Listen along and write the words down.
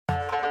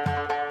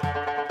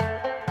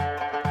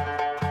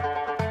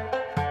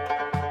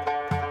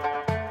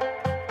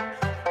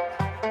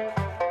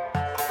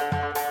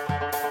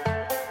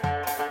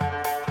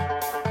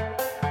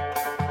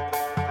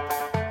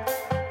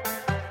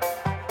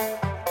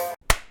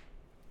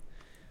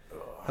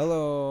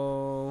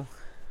Hello.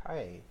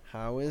 Hi.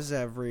 How is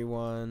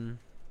everyone?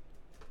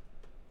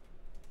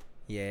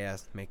 Yeah,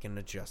 making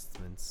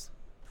adjustments.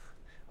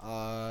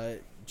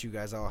 Did you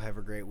guys all have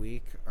a great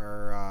week?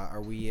 Or are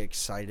we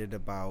excited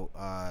about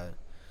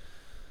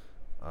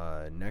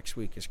next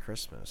week is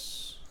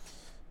Christmas?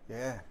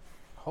 Yeah.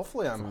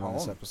 Hopefully I'm From home.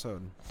 this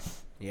episode.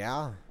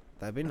 Yeah,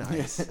 that'd be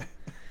nice.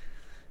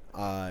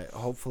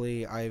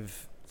 Hopefully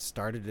I've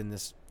started in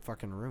this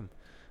fucking room.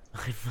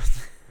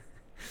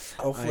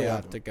 Hopefully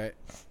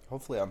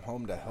Hopefully I'm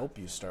home to help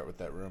you start with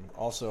that room.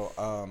 Also,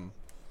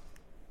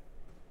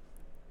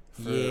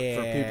 for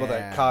people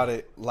that caught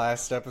it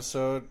last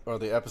episode or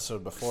the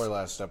episode before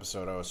last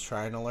episode, I was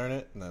trying to learn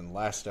it, and then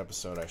last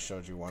episode I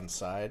showed you one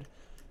side.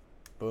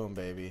 Boom,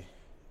 baby.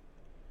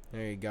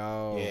 There you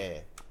go.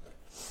 Yeah.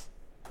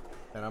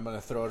 And I'm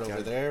gonna throw it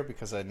over there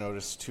because I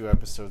noticed 2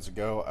 episodes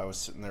ago I was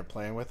sitting there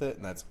playing with it,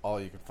 and that's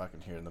all you can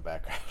fucking hear in the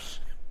background.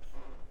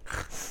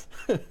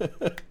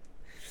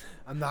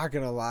 I'm not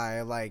gonna lie,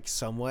 I like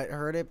somewhat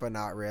heard it, but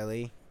not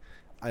really.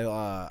 I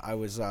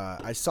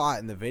saw it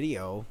in the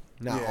video,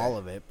 not all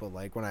of it, but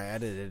like when I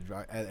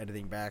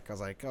editing back, I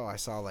was like, oh,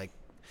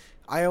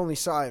 I only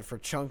saw it for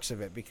chunks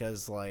of it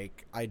because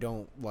like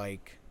I'm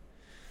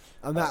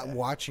not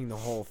watching the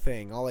whole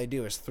thing. All I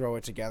do is throw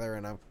it together,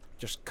 and I'm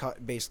just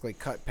basically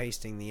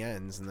pasting the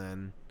ends, and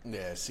then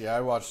yeah. See, I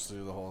watched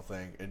through the whole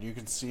thing, and you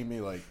can see me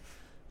like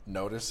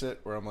notice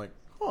it where I'm like,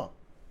 huh.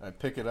 I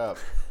pick it up.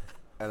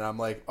 And I'm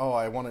like, oh,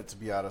 I want it to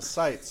be out of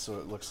sight, so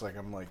it looks like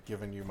I'm like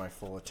giving you my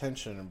full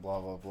attention and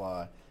blah blah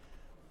blah.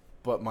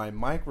 But my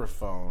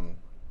microphone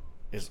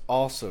is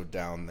also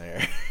down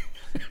there.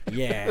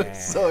 Yeah.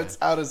 So it's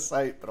out of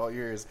sight, but all you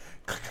hear is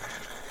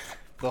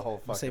the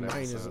whole fucking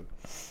episode.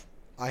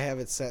 I have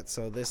it set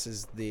so this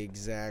is the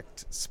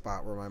exact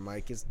spot where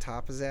my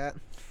top is at.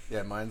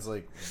 Yeah, mine's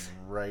like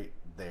right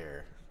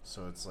there,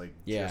 so it's like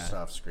just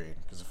off screen.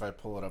 Because if I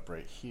pull it up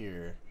right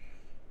here,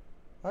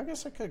 I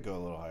guess I could go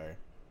a little higher.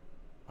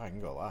 I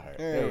can go a lot higher.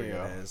 There we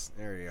go. It is.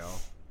 There you go.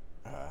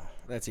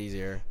 That's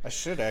easier. I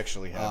should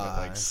actually have it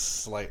like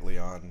slightly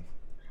on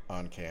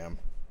cam.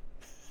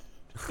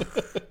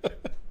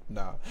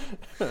 No.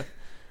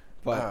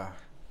 But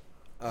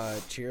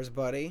cheers,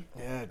 buddy.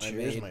 Yeah,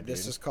 cheers, my dude.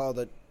 This is called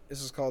a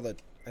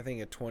I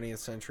think a 20th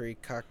century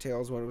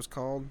cocktail is what it was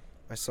called.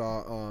 I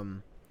saw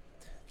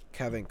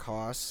Kevin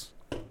Costner.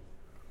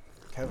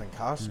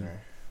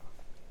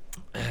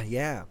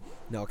 Yeah.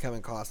 No,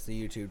 Kevin Costner,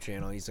 the YouTube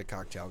channel. He's a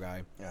cocktail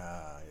guy.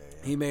 Yeah.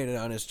 He made it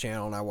on his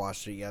channel, and I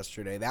watched it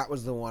yesterday. That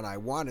was the one I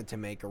wanted to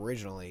make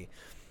originally,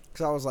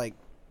 because I was like,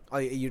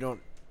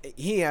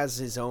 he has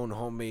his own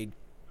homemade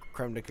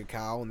creme de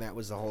cacao, and that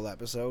was the whole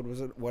episode.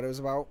 Was it what it was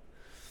about?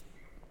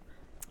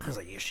 I was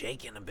like, you're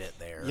shaking a bit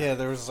there. Yeah,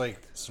 there was like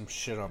some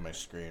shit on my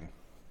screen.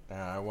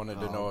 I wanted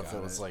to know if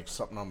it was like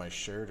something on my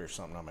shirt or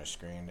something on my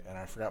screen, and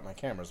I forgot my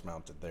camera's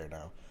mounted there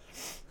now.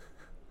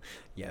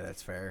 Yeah,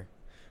 that's fair.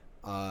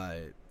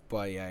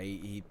 But yeah,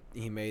 he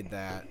made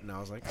that, and I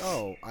was like,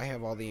 oh, I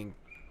have all the.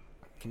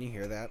 Can you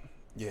hear that?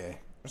 Yeah,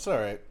 it's all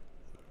right.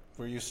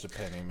 We're used to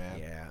Penny,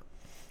 man.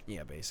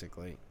 Yeah,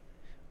 basically.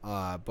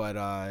 But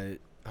I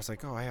was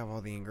like, oh, I have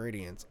all the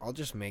ingredients. I'll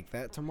just make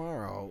that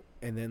tomorrow,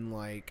 and then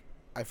like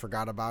I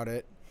forgot about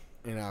it,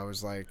 and I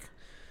was like,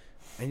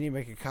 I need to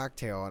make a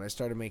cocktail, and I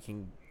started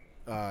making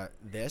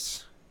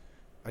this.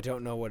 I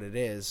don't know what it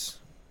is,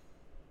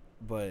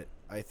 but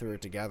I threw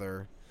it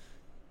together.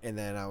 And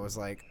then I was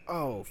like,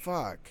 oh,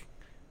 fuck.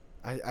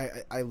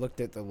 I looked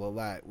at the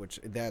Lillette,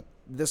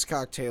 this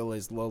cocktail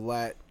is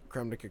Lillette,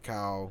 creme de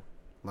cacao,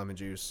 lemon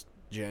juice,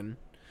 gin.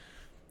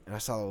 And I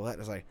saw Lillette, and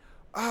I was like,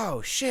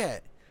 oh,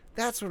 shit.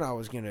 That's what I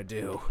was going to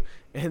do.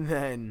 And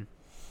then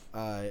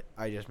I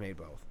just made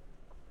both.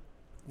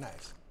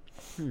 Nice.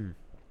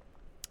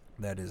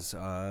 That is,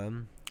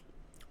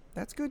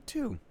 that's good,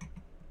 too.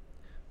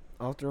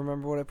 I'll have to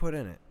remember what I put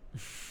in it.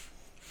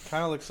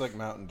 Kind of looks like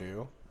Mountain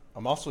Dew.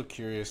 I'm also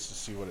curious to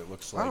see what it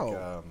looks like.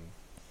 I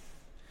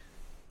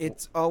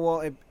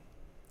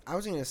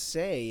was gonna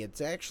say it's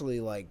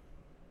actually like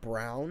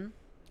brown.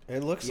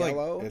 It looks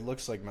yellow.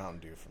 like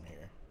Mountain Dew from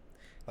here.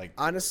 Like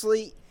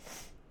honestly,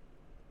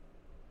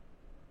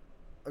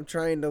 I'm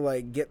trying to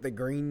like get the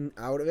green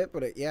out of it,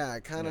 but I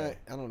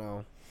don't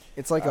know.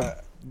 It's like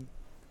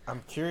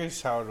I'm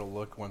curious how it'll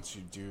look once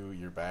you do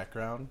your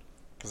background,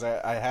 because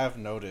I have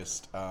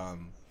noticed.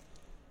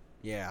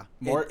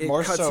 More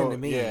cuts so into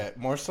me. Yeah,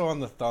 more so on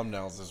the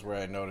thumbnails is where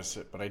I notice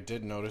it, but I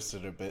did notice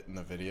it a bit in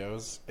the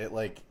videos. It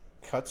like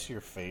cuts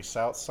your face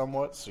out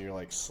somewhat, so you're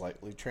like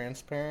slightly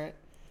transparent.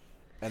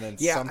 And then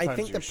I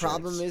think the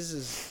problem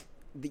is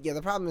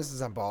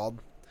I'm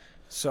bald,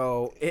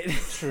 so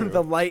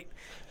the light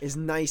is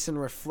nice and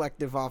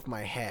reflective off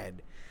my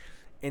head,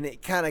 and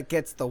it kind of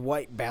gets the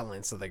white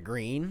balance of the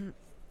green,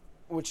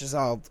 which is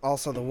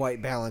also the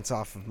white balance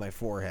off of my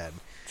forehead.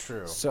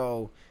 True.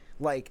 So.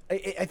 Like,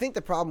 I think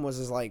the problem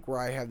is like where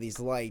I have these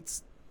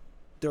lights,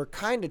 they're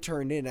kind of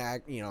turned in,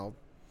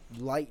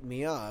 light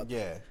me up.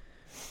 Yeah.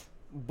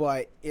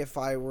 But if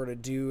I were to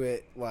do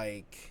it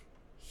like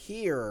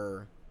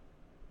here,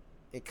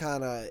 it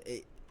kind of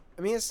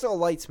I mean, it still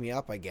lights me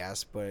up, I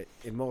guess, but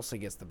it mostly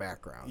gets the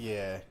background.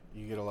 Yeah,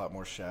 you get a lot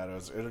more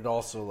shadows. It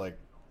also like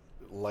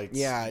lights.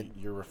 Yeah.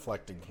 You're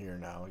reflecting here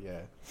now.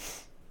 Yeah,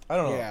 I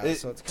don't know. Yeah,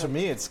 so it's to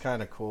me, it's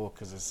kind of cool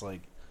because it's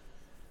like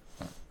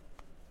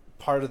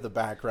part of the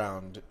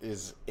background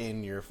is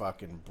in your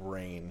fucking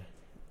brain.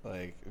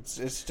 Like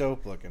it's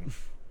dope looking.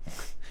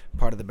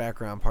 Part of the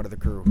background, part of the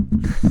crew.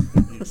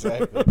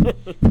 Exactly.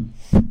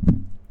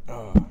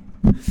 Oh,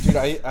 dude,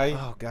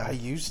 Oh, God. I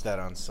used that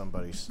on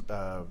somebody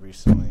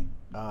recently.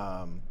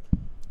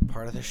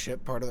 Part of the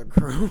ship, part of the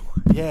crew.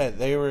 Yeah,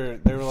 they were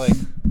like,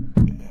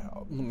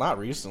 not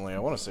recently. I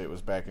want to say it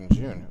was back in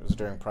June. It was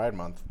during Pride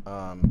Month.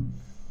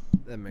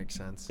 That makes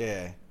sense.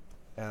 Yeah,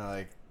 and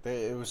like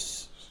it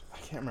was. I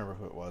can't remember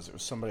who it was. It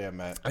was somebody I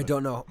met. I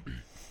don't know.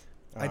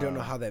 I don't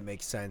know how that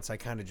makes sense. I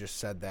kind of just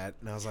said that,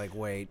 and I was like,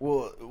 wait.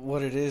 Well,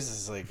 what it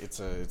is like it's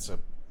a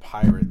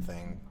pirate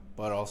thing,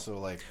 but also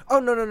like. Oh,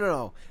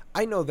 no.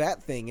 I know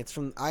that thing. It's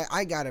from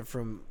I got it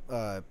from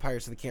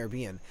Pirates of the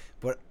Caribbean.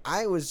 But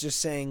I was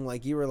just saying,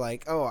 like, you were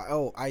like,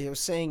 oh, I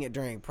was saying it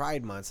during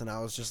Pride months, and I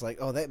was just like,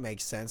 oh, that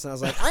makes sense. And I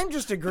was like, I'm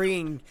just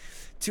agreeing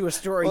to a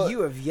story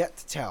you have yet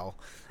to tell.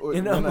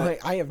 And I'm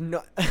like, I have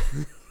not.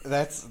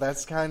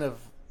 That's kind of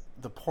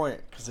the point,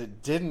 because it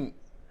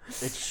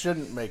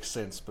shouldn't make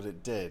sense, but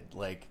it did.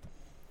 Like,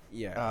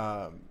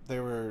 yeah, they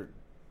were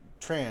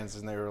trans,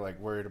 and they were like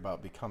worried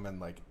about becoming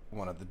like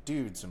one of the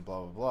dudes and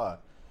blah blah blah.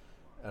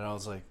 And I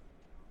was like,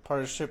 part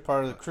of the ship,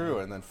 part of the crew,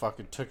 and then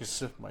fucking took a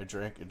sip of my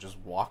drink and just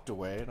walked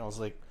away. And I was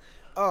like,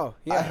 oh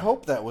yeah. I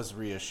hope that was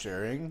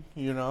reassuring.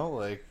 You know,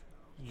 like,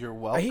 you're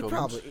welcome. He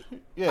probably.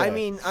 Yeah. I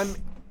mean,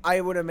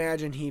 I would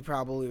imagine he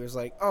probably was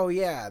like, oh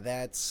yeah,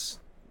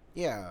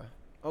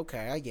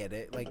 okay, I get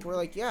it. Like, we're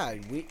like, yeah,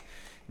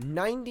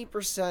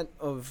 90%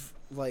 of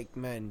like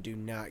men do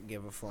not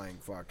give a flying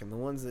fuck, and the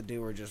ones that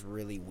do are just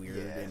really weird.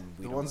 Yeah, and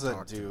we the don't ones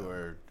talk that to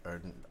do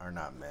them. are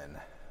not men.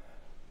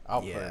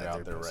 I'll put it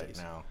out there pussies. right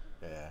now.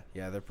 Yeah.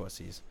 Yeah, they're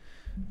pussies.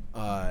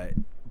 But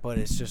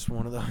it's just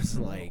one of those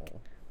like,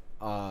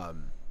 I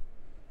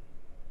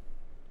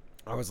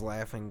was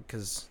laughing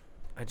because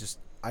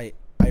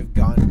I've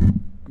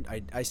gone,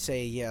 I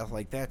say yeah,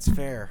 like that's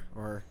fair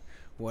or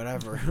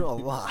whatever a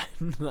lot.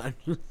 I'm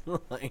just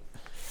like,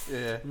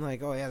 Yeah. I'm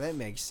like, oh yeah, that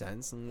makes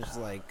sense. I'm just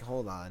like,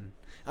 hold on.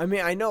 I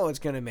mean, I know it's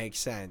gonna make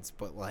sense,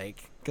 but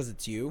like, cause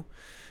it's you.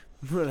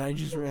 But I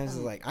just realized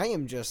like I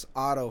am just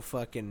auto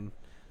fucking.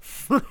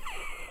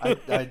 I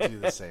do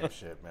the same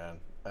shit, man.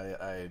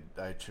 I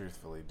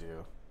truthfully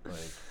do.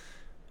 Like,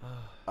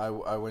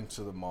 I went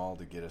to the mall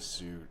to get a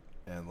suit,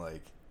 and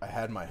like I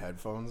had my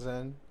headphones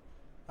in,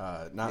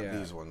 not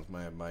these ones,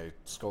 my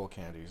skull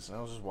candies, and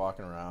I was just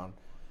walking around,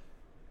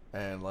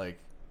 and like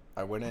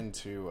I went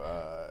into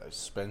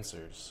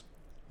Spencer's,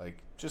 like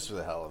just for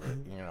the hell of it,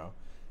 you know,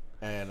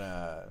 and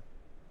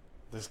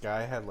this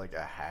guy had like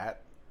a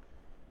hat,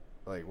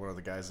 like one of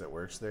the guys that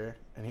works there,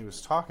 and he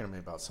was talking to me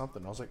about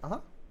something. I was like,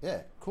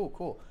 yeah,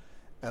 cool.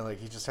 And like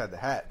he just had the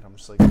hat, and I'm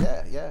just like,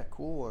 yeah,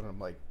 cool. And I'm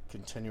like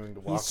continuing to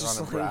walk on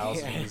and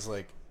browse, and he's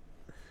like,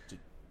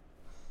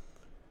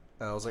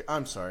 and I was like,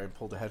 I'm sorry, and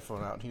pulled the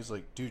headphone out, and he's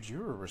like, dude, you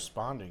were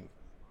responding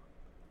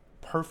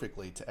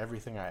perfectly to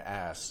everything I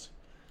asked.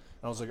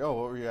 And I was like, oh,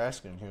 what were you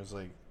asking? He was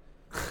like,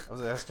 I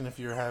was asking if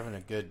you were having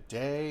a good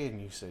day,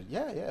 and you said,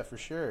 yeah, for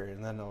sure.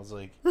 And then I was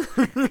like,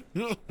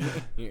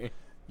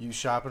 you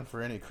shopping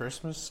for any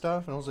Christmas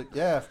stuff? And I was like,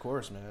 yeah, of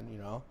course, man, you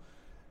know.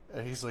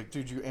 And he's like,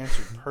 dude, you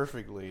answered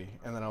perfectly.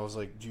 And then I was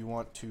like, do you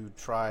want to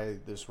try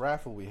this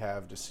raffle we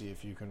have to see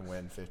if you can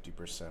win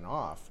 50%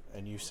 off?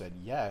 And you said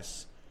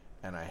yes.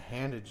 And I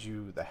handed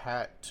you the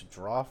hat to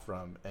draw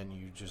from, and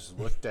you just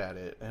looked at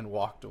it and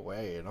walked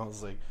away. And I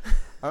was like,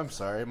 I'm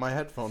sorry, my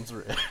headphones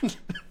were in.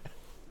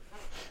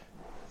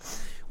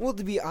 Well,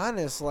 to be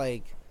honest,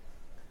 like,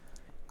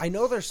 I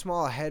know they're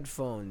small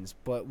headphones,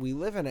 but we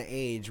live in an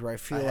age where I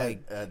feel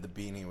like the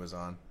beanie was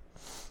on.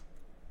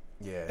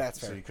 Yeah, that's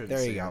fair. So you couldn't there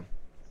see you go. him.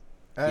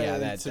 Yeah,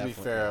 that's to be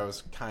fair, I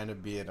was kind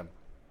of being a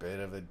bit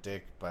of a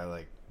dick by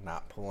like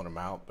not pulling them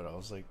out, but I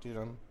was like, dude,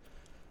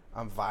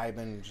 I'm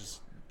vibing,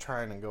 just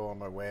trying to go on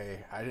my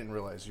way. I didn't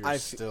realize you were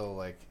still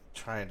like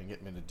trying to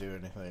get me to do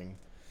anything.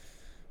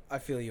 I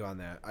feel you on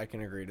that. I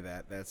can agree to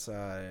that. That's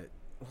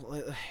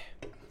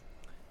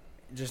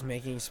just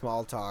making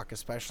small talk,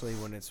 especially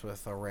when it's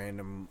with a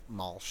random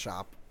mall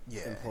shop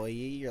employee.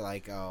 You're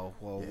like, oh,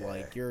 well,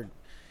 like you're.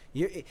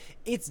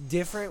 It's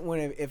different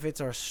when if it's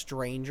a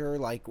stranger,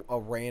 like a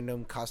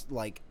random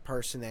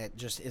person that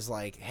just is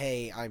like,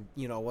 hey, I'm,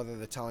 you know, whether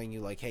they're telling you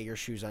like, hey, your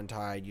shoe's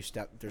untied,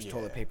 there's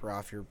toilet paper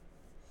off your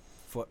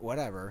foot,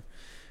 whatever,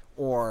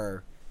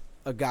 or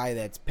a guy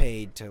that's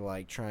paid to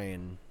like try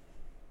and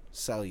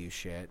sell you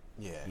shit.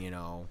 Yeah, you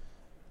know,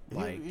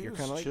 like you're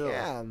kind of like,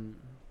 yeah,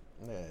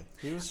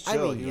 he was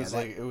chill. I mean, he was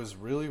like, it was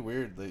really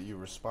weird that you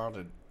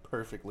responded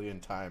perfectly in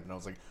time, and I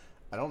was like,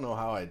 I don't know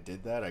how I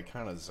did that. I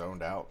kind of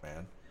zoned out,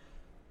 man.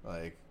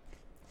 Like,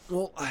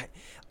 well,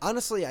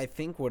 honestly, I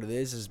think what it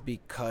is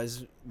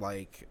because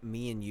like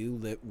me and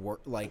you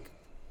work, like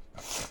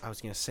I was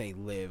gonna say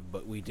live,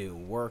 but we do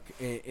work,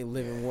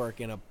 live and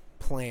work in a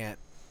plant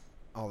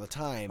all the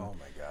time. Oh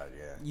my god,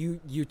 yeah.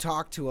 You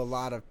talk to a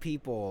lot of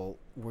people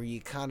where you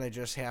kind of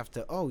just have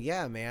to, oh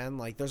yeah, man,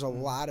 like there's a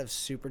lot of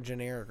super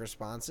generic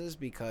responses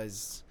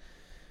because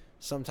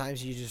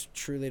sometimes you just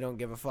truly don't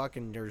give a fuck,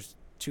 and there's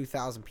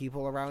 2,000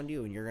 people around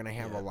you, and you're gonna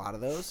have a lot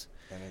of those,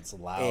 and it's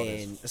loud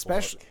and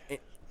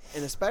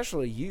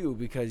especially you,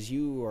 because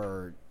you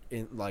are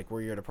in, like,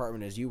 where your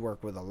department is, you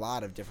work with a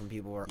lot of different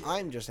people. Where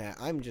I'm just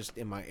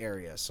in my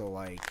area, so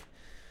like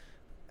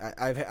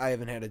I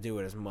haven't had to do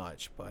it as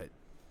much, but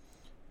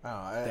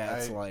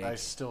I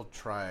still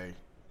try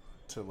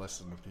to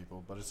listen to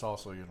people, but it's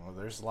also,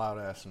 there's loud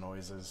ass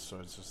noises, so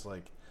it's just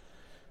like,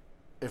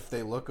 if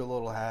they look a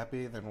little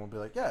happy, then we'll be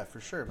like, yeah,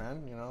 for sure,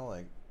 man,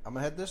 like, I'm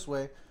gonna head this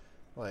way.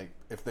 Like,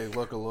 if they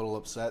look a little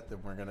upset, then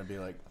we're gonna be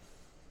like,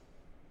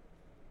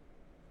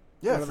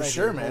 yeah, for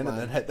sure, man, and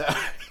then head that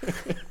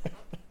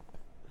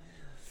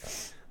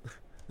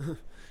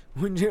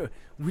Would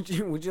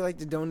you like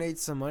to donate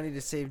some money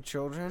to save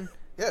children?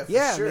 Yeah,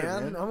 for sure,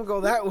 man. I'm gonna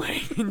go that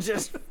way and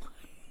just.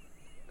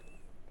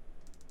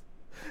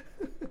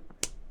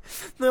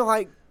 They're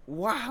like,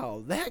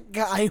 wow, that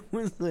guy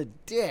was a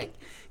dick.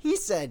 He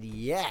said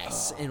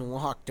yes and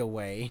walked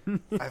away.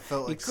 I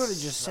felt like he could have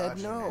just said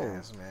no,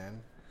 ass,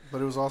 man.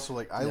 But it was also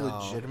like I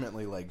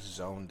legitimately like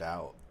zoned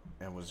out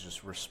and was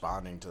just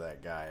responding to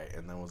that guy,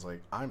 and then was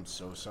like, I'm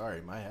so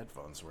sorry, my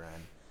headphones were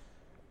in.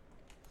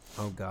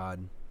 Oh God,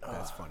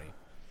 that's funny.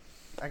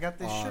 I got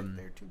this shirt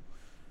there too.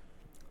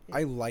 Yeah.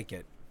 I like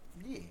it.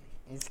 Yeah.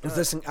 Is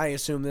this? I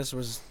assume this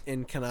was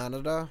in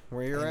Canada,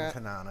 where you're at.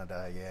 In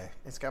Canada, yeah.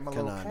 It's got my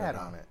little cat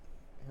on it.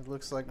 It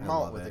looks like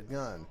Malt with a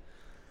gun.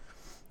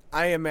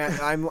 I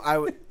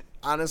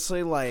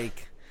honestly,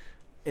 like,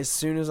 as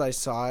soon as I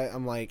saw it,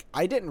 I'm like,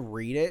 I didn't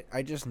read it.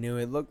 I just knew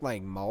it looked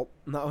like Malt,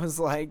 and I was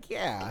like,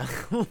 yeah,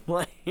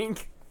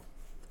 like.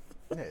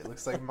 Yeah, it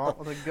looks like Malt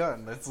with a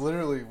gun. That's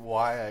literally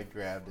why I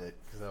grabbed it,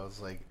 because I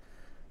was like,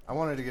 I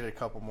wanted to get a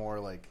couple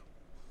more like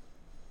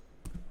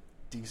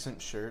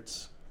decent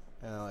shirts.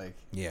 And like,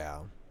 yeah,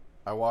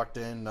 I walked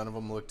in, none of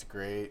them looked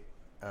great.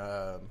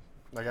 I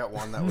got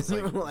one that was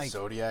like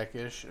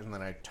Zodiac-ish, and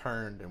then I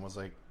turned and was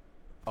like,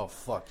 oh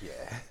fuck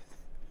yeah.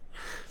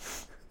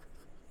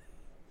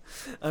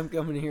 I'm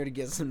coming here to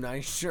get some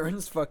nice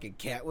shirts, fucking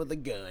cat with a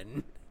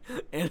gun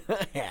and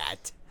a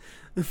hat.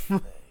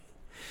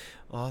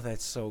 Oh,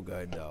 that's so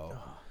good though.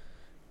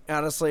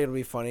 Honestly, it'll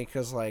be funny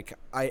because like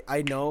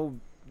I know,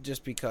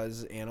 just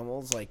because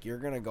animals, like, you're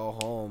gonna go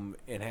home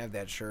and have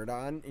that shirt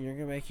on, and you're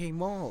gonna be like, hey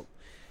Malt,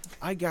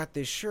 I got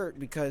this shirt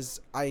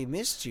because I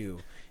missed you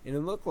and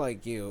it looked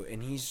like you,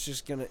 and she's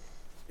just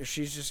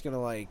gonna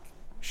like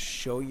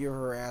show you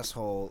her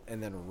asshole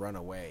and then run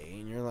away,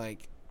 and you're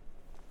like,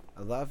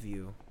 I love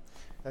you.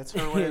 That's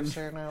her way of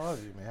saying I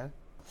love you, man.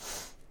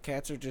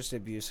 Cats are just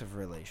abusive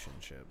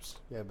relationships.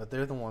 Yeah, but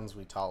they're the ones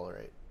we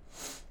tolerate.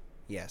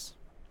 Yes.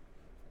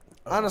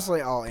 Honestly,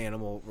 all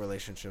animal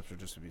relationships are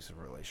just abusive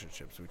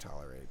relationships we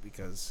tolerate,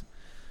 because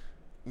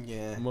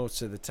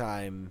most of the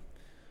time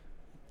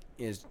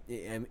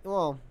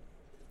well,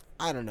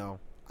 I don't know.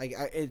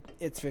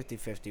 It's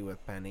 50-50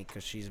 with Penny,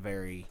 because she's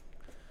very.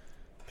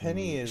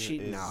 Penny is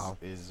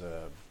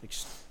a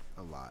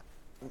lot.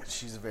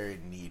 She's a very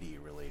needy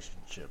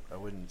relationship. I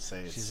wouldn't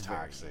say it's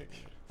toxic.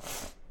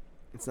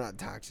 It's not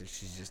toxic.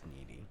 She's just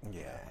needy.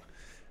 Yeah.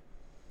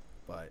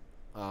 But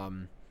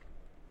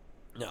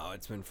no,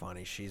 it's been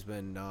funny. She's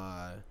been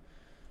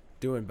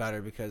doing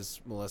better because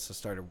Melissa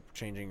started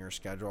changing her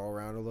schedule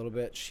around a little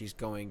bit. She's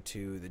going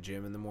to the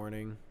gym in the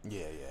morning.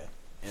 Yeah.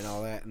 And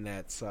all that, and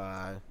that's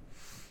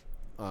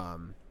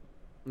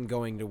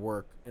going to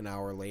work an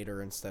hour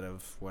later instead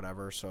of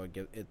whatever. So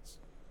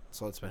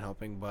it's been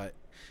helping, but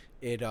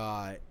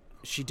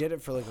she did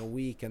it for like a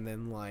week, and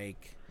then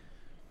like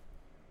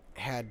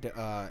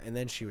and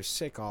then she was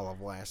sick all of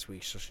last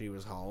week, so she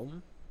was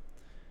home,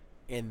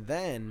 and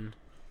then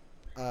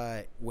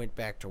went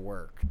back to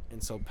work,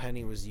 and so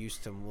Penny was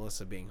used to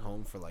Melissa being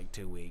home for like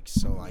 2 weeks,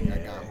 so like I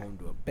got home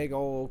to a big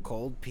old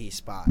cold pee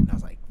spot, and I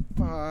was like,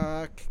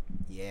 fuck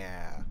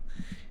yeah,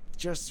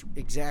 just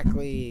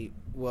exactly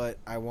what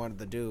I wanted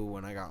to do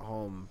when I got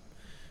home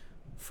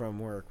from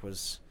work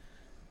was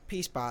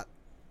pee spot.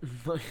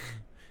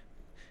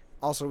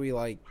 Also, we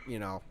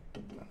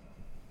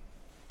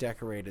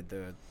decorated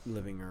the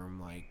living room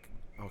like,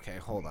 okay,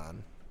 hold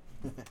on.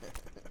 Can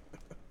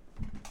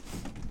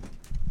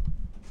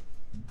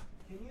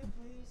you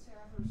please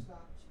have her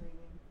stop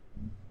screaming?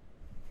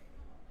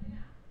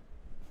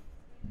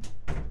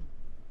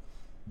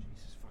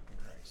 Jesus fucking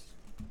Christ.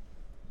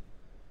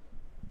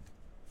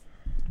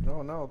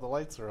 No, the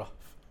lights are off.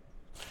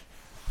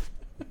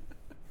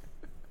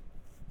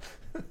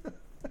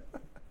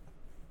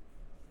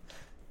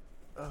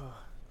 Oh.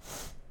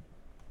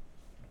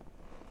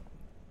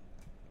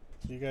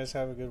 Do you guys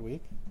have a good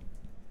week?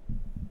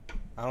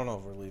 I don't know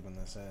if we're leaving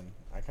this in.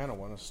 I kind of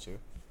want us to.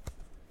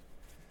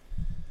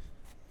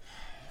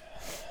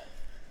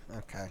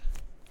 Okay.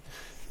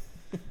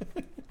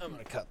 I'm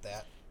gonna cut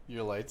that.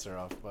 Your lights are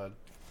off, bud.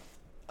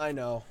 I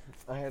know.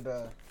 I had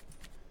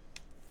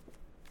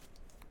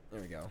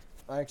There we go.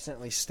 I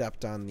accidentally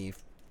stepped on the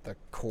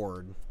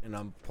cord and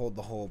I pulled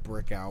the whole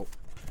brick out.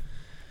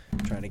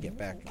 Trying to get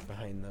back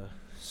behind the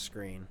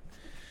screen.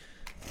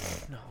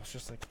 No, it's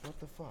just like, what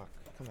the fuck?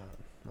 Come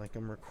on. Like,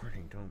 I'm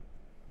recording. Don't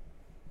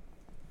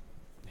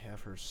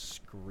have her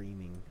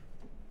screaming.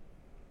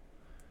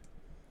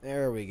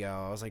 There we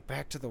go. I was like,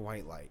 back to the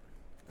white light.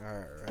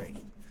 Alright.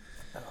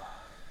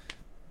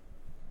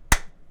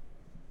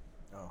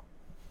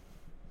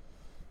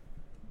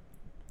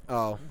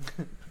 Oh.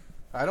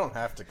 I don't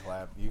have to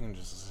clap. You can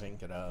just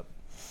sync it up.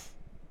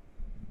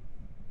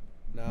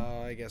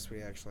 No, I guess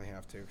we actually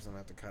have to because I'm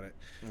going to have to cut it.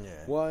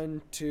 Yeah.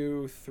 1,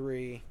 2,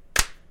 3.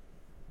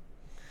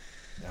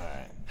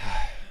 Alright.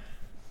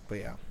 But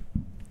yeah.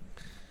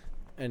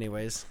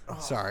 Anyways,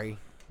 sorry.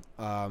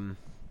 No,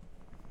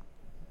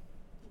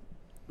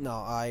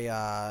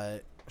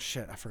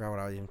 shit, I forgot what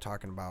I was even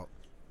talking about.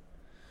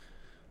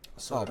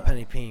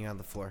 Penny peeing on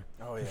the floor.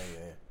 Oh, yeah.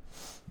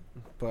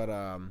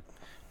 But,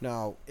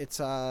 no, it's,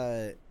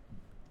 I'm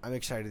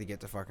excited to get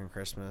to fucking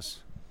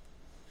Christmas.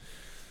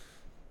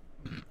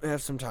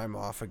 Have some time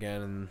off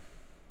again and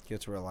get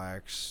to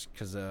relax.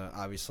 Because,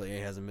 obviously,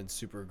 it hasn't been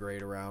super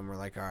great around. We're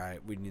like, alright,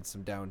 we need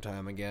some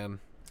downtime again.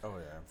 Oh,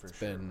 yeah, for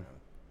sure, man.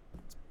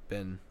 It's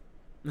been...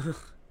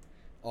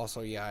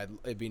 Also, yeah,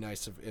 it'd be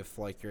nice if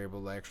like you're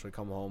able to actually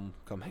come home,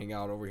 come hang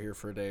out over here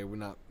for a day.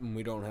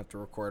 We don't have to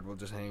record. We'll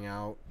just hang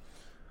out.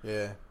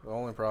 Yeah. The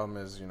only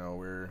problem is,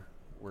 we're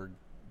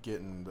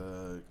getting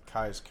the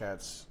Kai's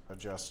cats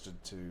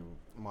adjusted to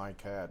my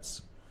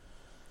cats,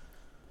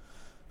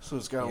 so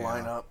it's got to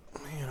line up.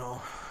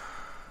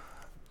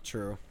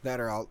 True.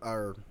 That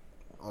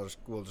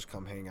we'll just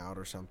come hang out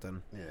or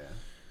something. Yeah.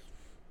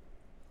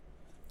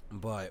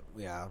 But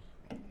yeah,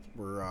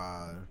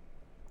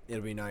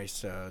 it'll be nice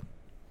to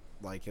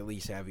like at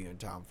least have you in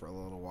town for a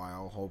little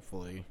while,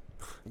 hopefully.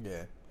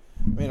 Yeah.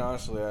 I mean,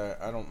 honestly,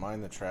 I don't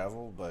mind the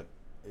travel, but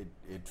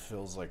it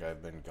feels like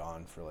I've been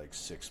gone for like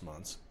 6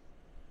 months.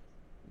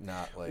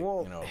 Not like,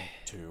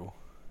 2.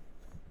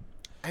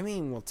 I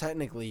mean, well,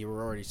 technically you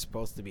were already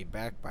supposed to be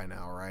back by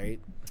now, right?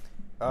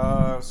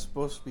 I was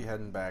supposed to be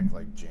heading back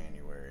like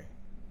January.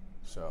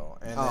 So,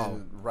 and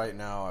then right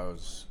now I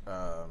was,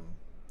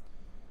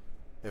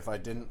 if I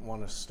didn't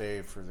want to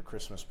stay for the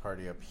Christmas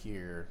party up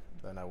here,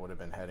 then I would have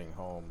been heading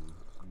home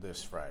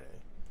this Friday.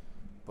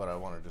 But I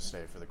wanted to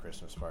stay for the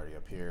Christmas party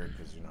up here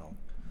because,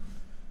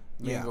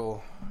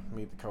 mingle,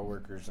 meet the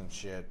coworkers and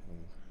shit,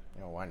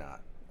 and, why not?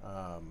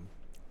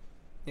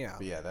 Yeah.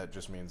 But yeah, that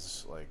just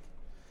means, like,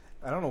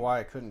 I don't know why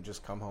I couldn't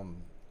just come home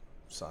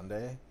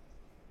Sunday.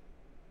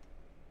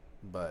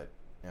 But,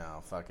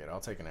 fuck it. I'll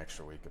take an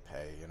extra week of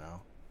pay,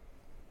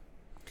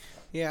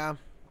 Yeah.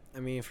 I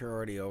mean, if you're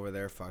already over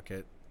there, fuck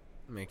it.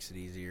 Makes it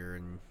easier,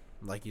 and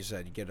like you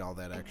said, you get all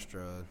that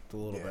extra, the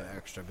little bit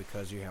extra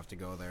because you have to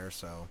go there,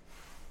 so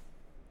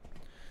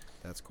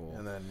that's cool.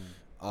 And then,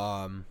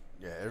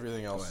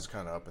 everything else is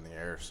kind of up in the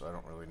air, so I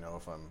don't really know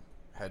if I'm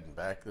heading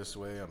back this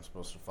way. I'm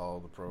supposed to follow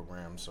the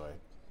program, so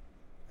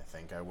I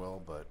think I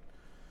will, but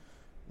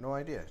no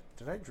idea.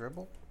 Did I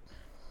dribble?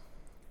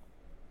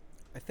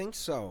 I think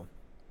so.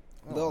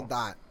 Little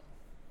dot.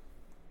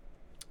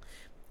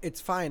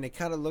 It's fine. It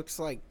kind of looks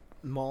like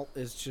Malt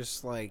is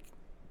just like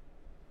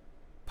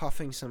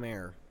puffing some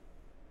air.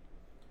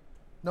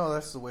 No,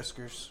 that's the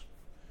whiskers.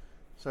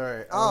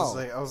 Sorry.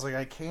 I was like,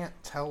 I can't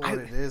tell what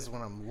it is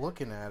when I'm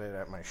looking at it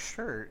at my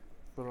shirt,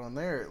 but on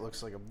there it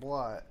looks like a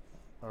blot.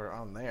 Or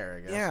on there,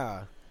 I guess.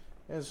 Yeah.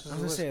 It's just I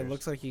was gonna say, it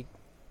looks like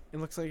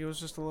it was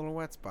just a little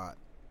wet spot.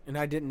 And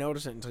I didn't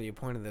notice it until you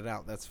pointed it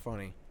out. That's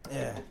funny.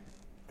 Yeah.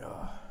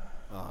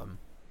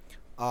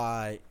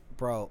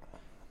 Bro,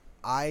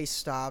 I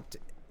stopped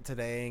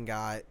today and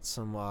got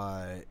some,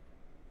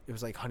 it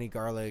was like honey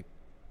garlic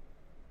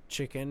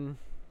chicken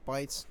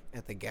bites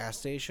at the gas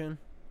station.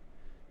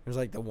 It was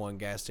like the one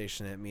gas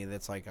station at me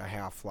that's like a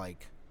half,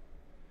 like,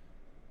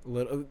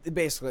 little.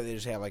 Basically, they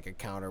just have like a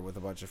counter with a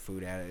bunch of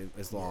food at it,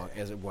 as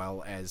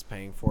well as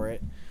paying for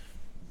it.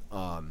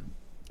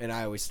 And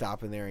I always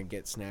stop in there and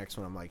get snacks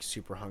when I'm like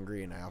super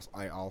hungry, and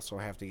I also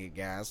have to get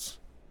gas.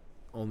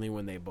 Only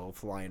when they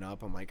both line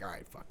up, I'm like, all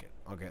right, fuck it,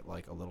 I'll get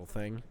like a little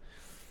thing.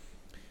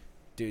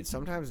 Dude,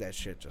 sometimes that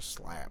shit just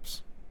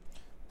slaps.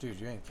 Dude,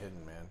 you ain't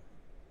kidding, man.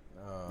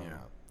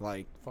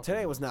 Like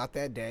today was not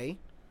that day,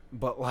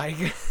 but like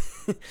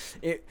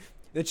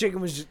the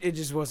chicken was it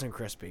just wasn't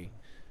crispy.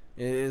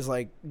 It is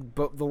like,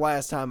 but the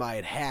last time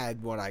I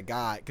had what I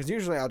got, because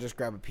usually I'll just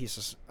grab a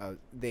piece of,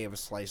 they have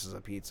slices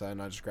of pizza,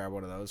 and I'll just grab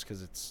one of those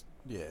because it's,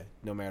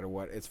 no matter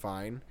what, it's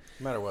fine.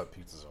 No matter what,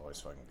 pizza's always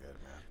fucking good,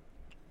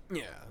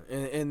 man.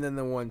 Yeah, and then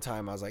the one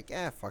time I was like,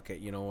 fuck it,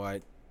 you know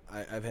what?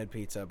 I've had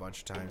pizza a bunch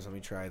of times. Let me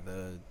try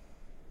the,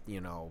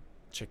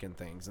 chicken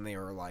things. And they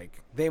were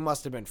like, they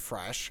must have been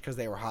fresh because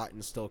they were hot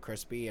and still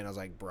crispy. And I was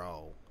like,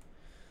 bro,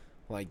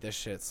 like, this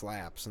shit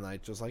slaps. And I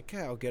just like,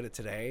 I'll get it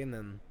today. And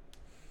then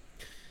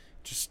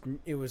just,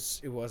 it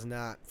was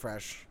not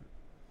fresh.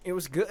 It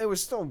was good. It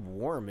was still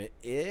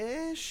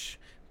warm-ish.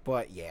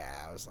 But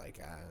yeah, I was like,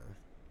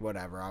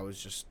 whatever. I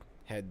was just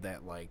had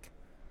that, like,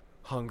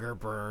 hunger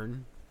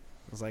burn.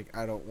 was like,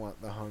 I don't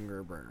want the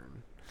hunger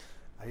burn.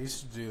 I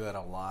used to do that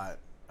a lot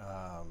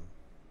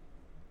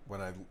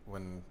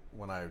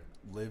when I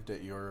lived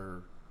at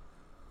your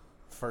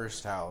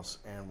first house,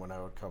 and when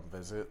I would come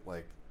visit,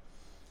 like,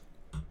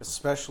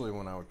 especially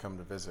when I would come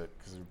to visit,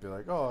 because you'd be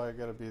like, oh, I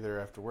gotta be there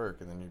after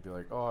work, and then you'd be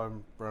like, oh,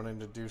 I'm running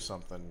to do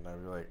something, and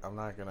I'd be like, I'm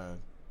not gonna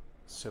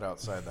sit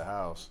outside the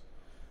house.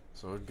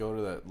 So I would go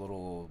to that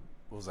little,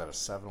 what was that, a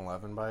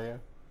 7-Eleven by you?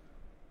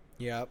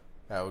 Yep.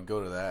 I would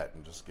go to that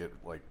and just get,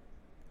 like,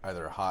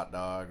 either a hot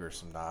dog or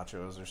some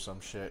nachos or some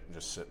shit and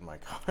just sit in my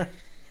car.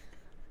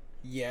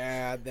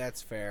 Yeah,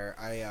 that's fair.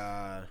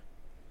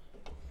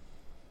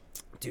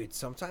 Dude,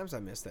 sometimes I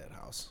miss that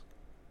house.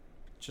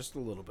 Just a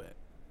little bit.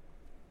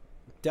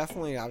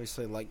 Definitely,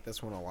 obviously, like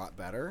this one a lot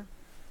better.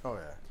 Oh,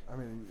 yeah. I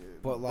mean,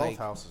 but both like,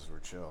 houses were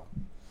chill.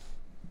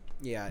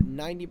 Yeah,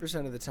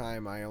 90% of the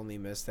time I only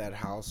miss that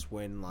house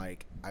when,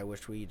 like, I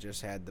wish we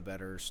just had the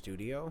better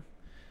studio.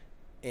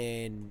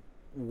 And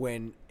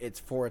when it's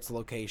for its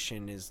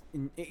location is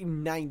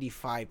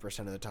 95%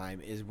 of the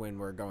time is when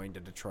we're going to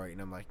Detroit.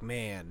 And I'm like,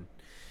 man,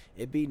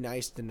 it'd be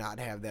nice to not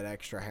have that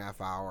extra half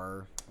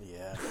hour.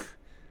 Yeah.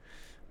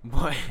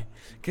 But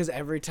because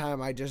every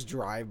time I just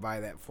drive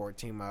by that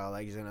 14-mile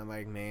exit, I'm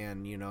like,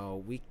 man, you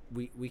know,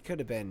 we could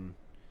have been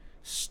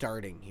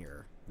starting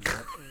here.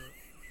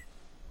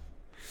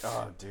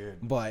 Oh, dude.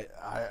 But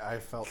I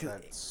felt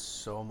that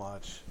so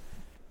much.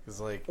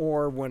 Cause, like,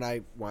 or when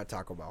I want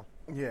Taco Bell.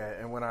 Yeah,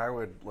 and when I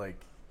would, like,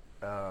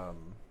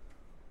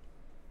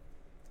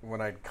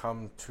 when I'd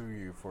come to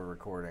you for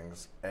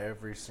recordings,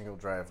 every single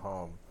drive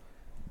home,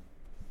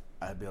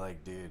 I'd be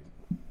like, dude,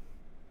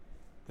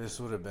 this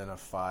would have been a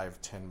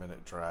 5-10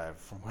 minute drive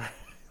from where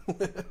I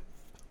live.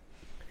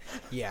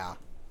 Yeah.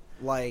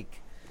 Like,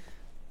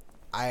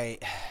 fuck,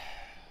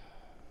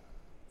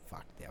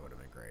 that would have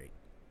been great.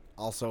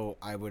 Also,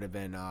 I would have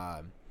been,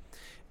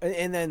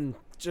 and then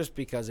just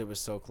because it was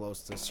so close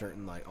to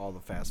certain, like, all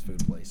the fast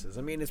food places.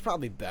 I mean, it's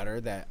probably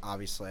better that,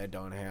 obviously, I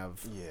don't have...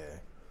 Yeah.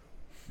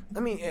 I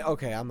mean,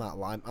 okay, I'm not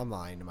lying. I'm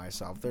lying to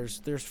myself.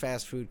 There's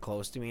fast food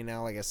close to me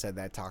now. Like I said,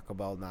 that Taco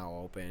Bell now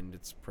opened.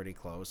 It's pretty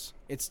close.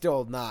 It's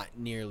still not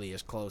nearly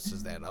as close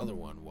as that other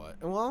one was.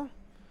 Well...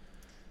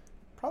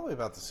 Probably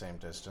about the same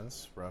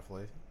distance,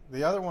 roughly.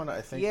 The other one,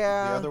 I think,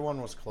 yeah. The other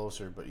one was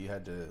closer, but you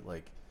had to,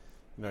 like...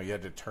 You know, you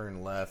had to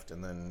turn left,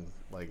 and then,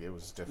 like, it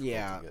was difficult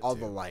to get all to.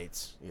 the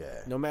lights.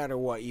 Yeah. No matter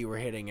what, you were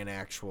hitting an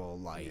actual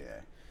light. Yeah.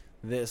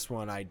 This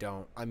one, I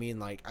don't. I mean,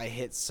 like, I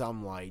hit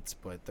some lights,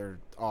 but they're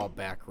all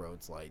back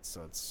roads lights,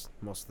 so it's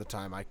most of the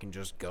time I can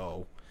just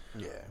go.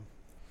 Yeah.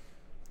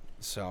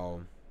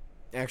 So,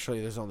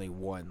 actually, there's only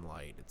one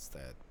light. It's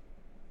that.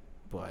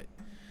 But,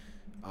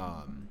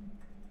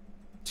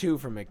 2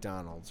 from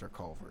McDonald's or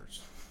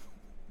Culver's.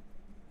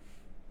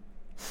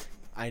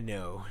 I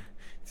know.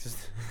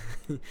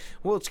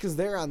 Well, it's because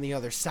they're on the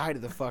other side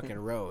of the fucking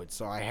road,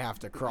 so I have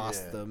to cross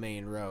the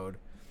main road.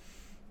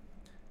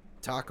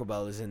 Taco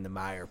Bell is in the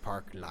Meyer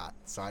parking lot,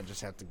 so I just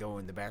have to go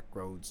in the back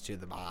roads to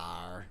the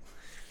bar.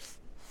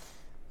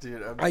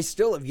 Dude, I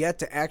still have yet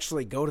to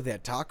actually go to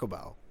that Taco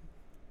Bell.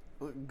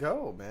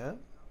 Go, man.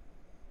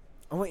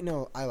 Oh, wait,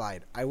 no, I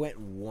lied. I went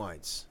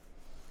once,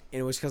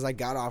 and it was because I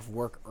got off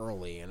work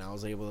early, and I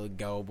was able to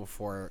go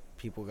before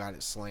people got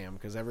it slammed,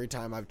 because every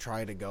time I've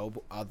tried to go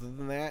other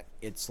than that,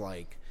 it's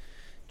like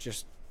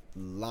just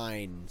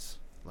lines,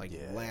 like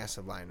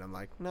massive line. I'm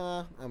like,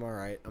 nah, I'm all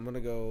right. I'm going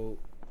to go...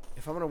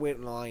 If I'm going to wait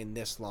in line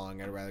this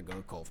long, I'd rather go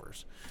to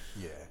Culver's.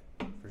 Yeah,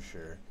 for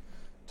sure.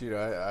 Dude,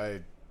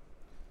 I've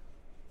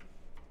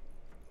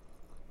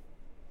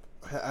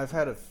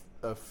had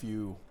a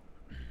few,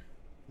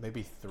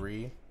 maybe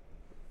 3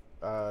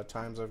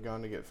 times I've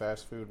gone to get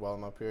fast food while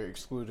I'm up here,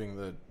 excluding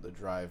the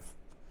drive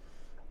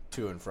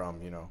to and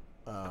from, you know.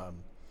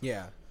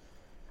 Yeah.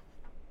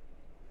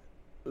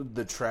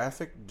 The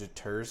traffic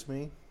deters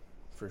me,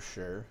 for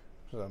sure.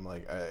 So I'm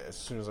like, as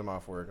soon as I'm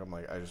off work, I'm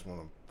like, I just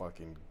want to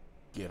fucking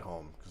get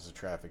home because the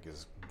traffic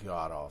is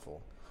god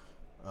awful.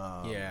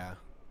 Yeah.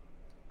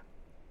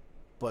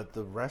 But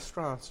the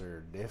restaurants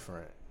are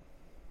different.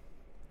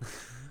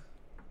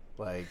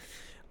 Like,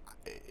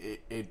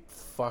 it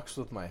fucks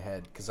with my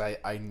head because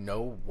I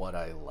know what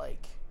I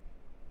like.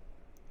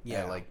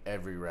 Yeah. At, like,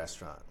 every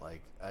restaurant.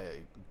 Like,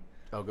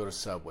 I'll go to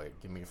Subway.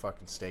 Give me a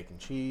fucking steak and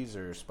cheese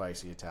or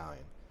spicy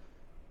Italian.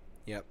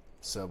 Yep.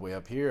 Subway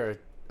up here,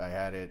 I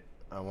had it,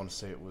 I want to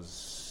say it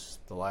was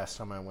the last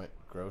time I went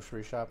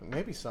grocery shopping.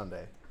 Maybe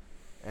Sunday.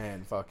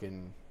 And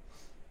fucking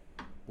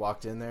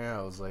walked in there.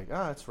 I was like,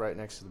 it's right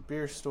next to the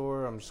beer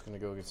store. I'm just going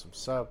to go get some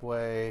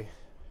Subway.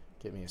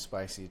 Get me a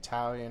spicy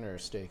Italian or a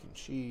steak and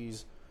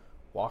cheese.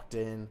 Walked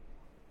in.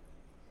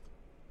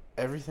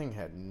 Everything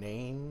had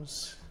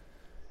names.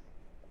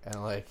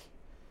 And, like,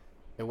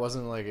 it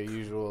wasn't like a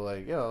usual,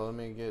 like, yo, let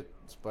me get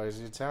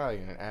spicy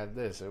Italian and add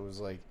this. It was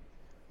like,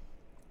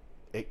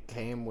 it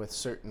came with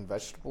certain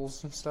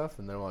vegetables and stuff.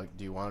 And they're like,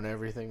 do you want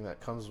everything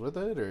that comes with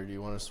it? Or do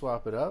you want to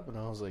swap it up? And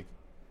I was like,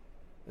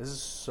 this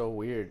is so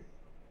weird.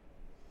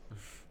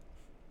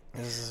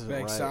 This isn't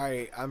like, right.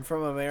 sorry, I'm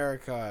from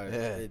America.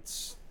 Yeah.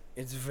 It's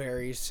It's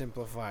very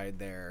simplified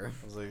there.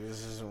 I was like,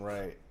 this isn't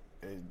right.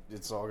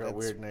 It's all got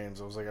weird names.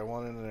 I was like, I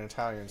wanted an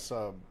Italian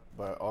sub,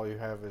 but all you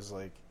have is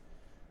like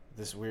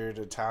this weird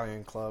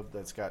Italian club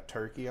that's got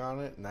turkey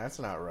on it, and that's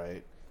not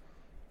right.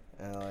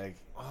 And like,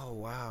 oh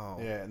wow,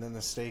 yeah. And then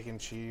the steak and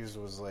cheese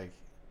was like,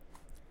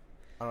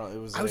 I don't know.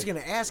 It was. I was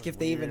gonna ask if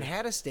they even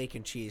had a steak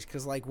and cheese,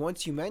 because like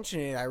once you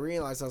mentioned it, I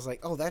realized I was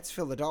like, oh, that's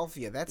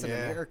Philadelphia. That's an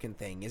American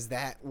thing. Is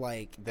that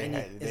like they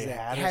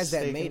had a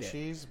steak and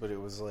cheese, but it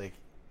was like.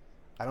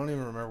 I don't even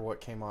remember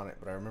what came on it,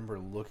 but I remember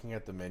looking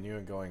at the menu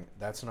and going,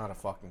 that's not a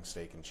fucking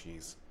steak and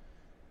cheese.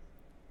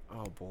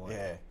 Oh, boy.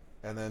 Yeah.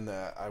 And then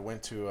I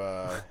went to...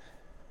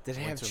 Did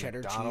it have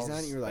cheddar cheese on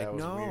it? You were like,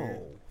 no.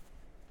 Weird.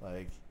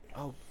 Like,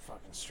 oh,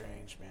 fucking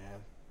strange, man.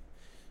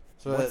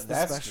 So what's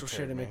the special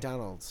shit at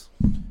McDonald's?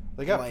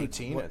 They got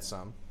poutine at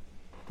some.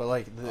 But,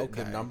 like,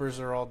 the numbers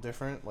are all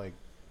different. Like,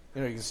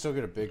 you know, you can still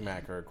get a Big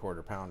Mac or a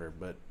quarter pounder,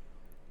 but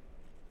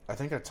I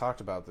think I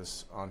talked about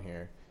this on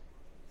here.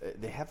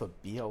 They have a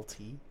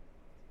BLT?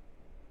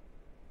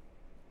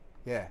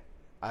 Yeah.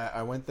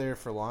 I went there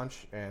for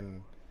lunch,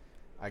 and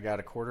I got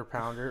a quarter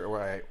pounder, or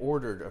I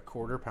ordered a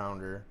quarter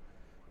pounder,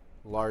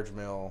 large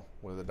meal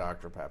with a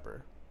Dr.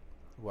 Pepper.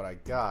 What I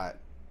got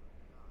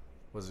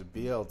was a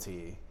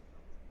BLT,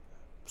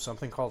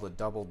 something called a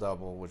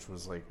double-double, which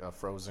was like a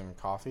frozen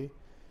coffee,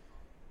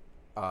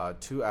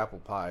 2 apple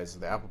pies.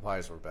 The apple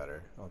pies were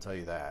better, I'll tell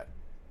you that,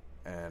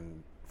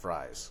 and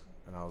fries.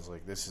 And I was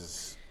like, this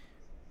is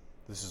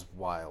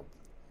wild.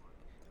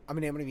 I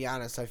mean, I'm going to be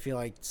honest. I feel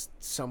like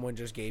someone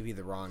just gave you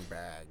the wrong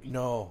bag.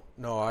 No.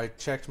 I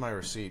checked my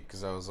receipt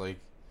because I was like,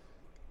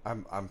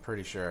 I'm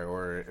pretty sure I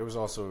ordered it. It was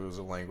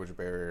a language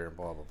barrier and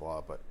blah, blah,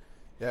 blah. But,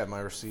 yeah,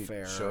 my receipt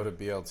showed a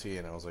BLT,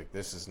 and I was like,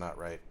 this is not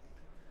right.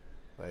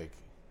 Like,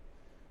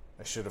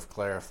 I should have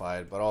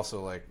clarified. But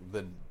also, like,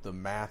 the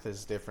math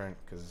is different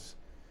because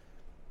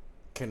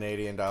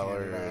Canadian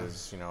dollar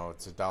is, you know,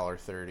 it's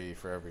 $1.30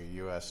 for every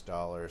US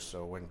dollar.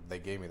 So when they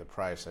gave me the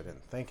price, I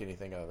didn't think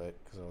anything of it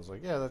because I was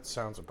like, yeah, that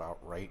sounds about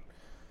right.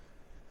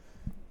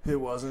 It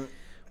wasn't.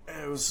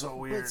 It was so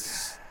weird.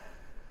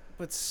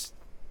 But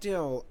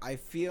still, I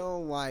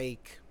feel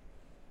like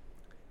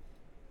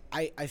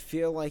I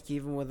feel like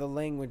even with a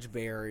language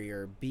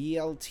barrier,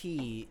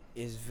 BLT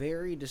is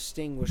very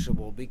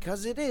distinguishable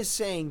because it is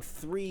saying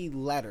 3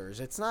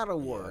 letters. It's not a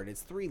word.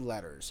 It's 3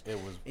 letters. It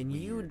was and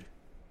weird.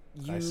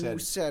 You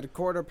said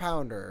quarter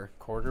pounder.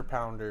 Quarter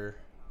pounder,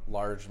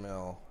 large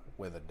meal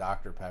with a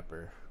Dr.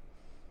 Pepper.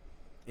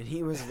 And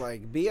he was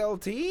like,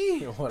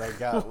 BLT? What I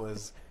got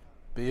was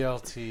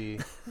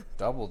BLT,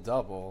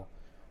 double,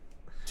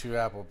 2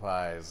 apple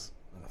pies,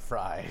 and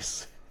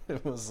fries.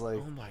 It was like,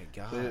 oh my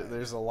God.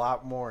 There's a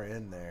lot more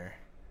in there.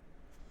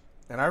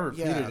 And I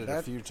repeated it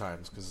a few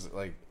times because,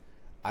 like,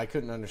 I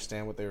couldn't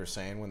understand what they were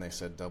saying when they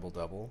said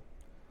double.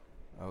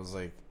 I was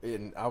like,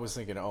 I was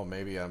thinking, oh,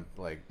 maybe I'm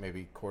like,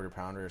 maybe quarter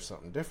pounder or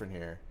something different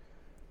here.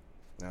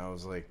 And I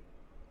was like,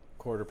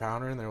 quarter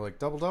pounder, and they were like,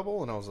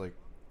 double, and I was like,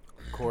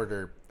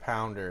 quarter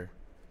pounder.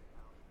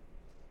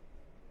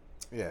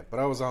 Yeah, but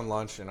I was on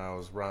lunch and I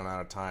was running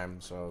out of time,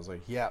 so I was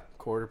like, yeah,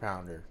 quarter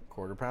pounder.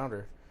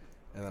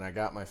 And then I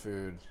got my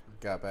food,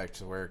 got back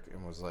to work,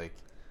 and was like,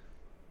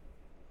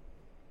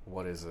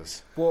 what is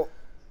this? Well,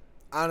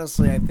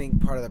 honestly, I think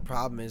part of the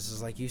problem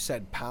is like you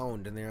said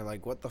pound, and they're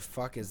like, what the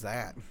fuck is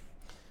that?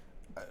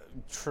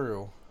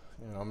 True.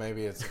 You know,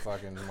 maybe it's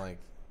fucking like,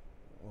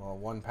 well,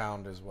 1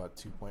 pound is what,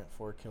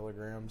 2.4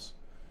 kilograms?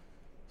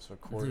 So a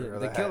quarter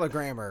of the that.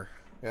 kilogrammer.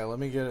 Yeah, let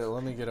me get a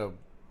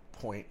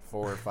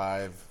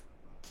 0.45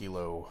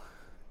 kilo.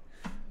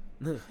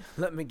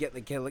 Let me get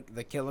the kilometer.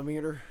 The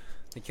kilometer.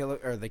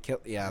 The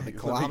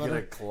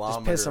kilometer.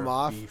 Just piss them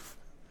off. Beef.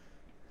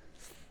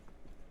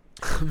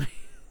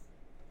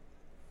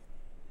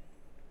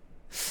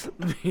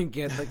 Let me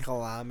get the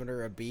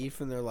kilometer of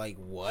beef, and they're like,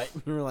 what?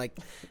 And we're like,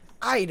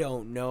 I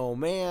don't know,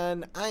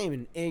 man. I'm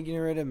an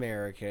ignorant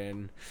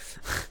American.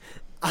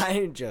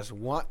 I just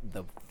want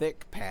the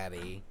thick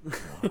patty.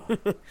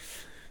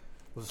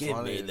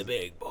 Give me the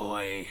big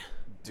boy.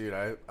 Dude,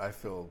 I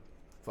feel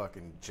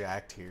fucking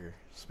jacked here.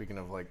 Speaking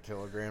of like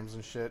kilograms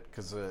and shit,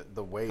 because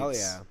the weights, oh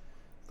yeah,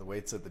 the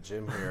weights at the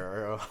gym here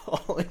are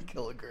all in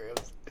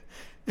kilograms.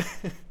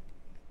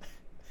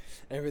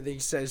 Everything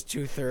says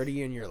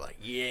 230, and you're like,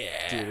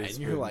 yeah. Dude, and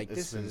you're like,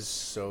 this is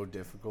so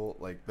difficult.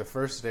 Like the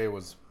first day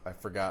was, I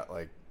forgot,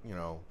 like, you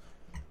know,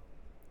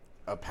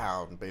 a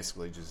pound,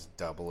 basically just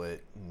double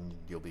it, and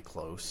you'll be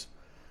close.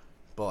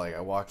 But like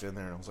I walked in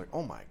there and I was like,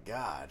 oh my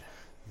god,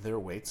 their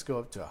weights go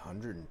up to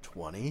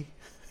 120.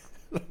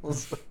 I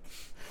was like,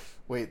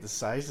 wait, the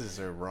sizes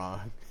are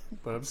wrong.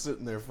 But I'm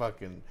sitting there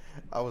fucking,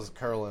 I was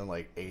curling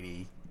like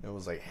 80. It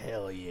was like,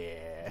 hell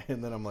yeah.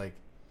 And then I'm like,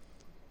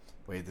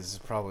 wait, this is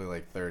probably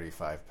like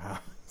 35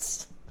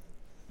 pounds.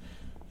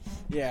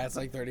 Yeah, it's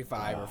like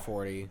 35 or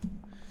 40.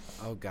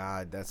 Oh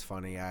god, that's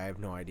funny. I have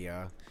no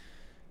idea.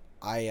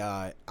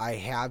 I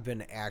have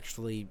been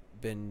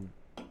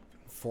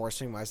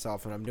forcing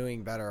myself, and I'm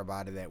doing better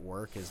about it at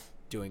work, is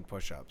doing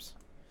push-ups.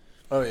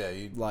 Oh yeah,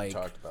 you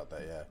talked about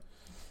that, yeah.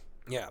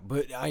 Yeah,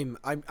 but I'm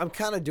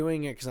kind of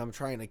doing it because I'm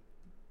trying to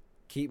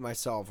keep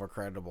myself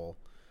accountable.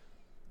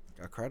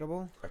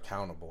 Accountable.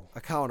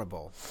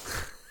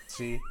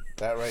 See,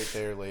 that right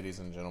there, ladies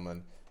and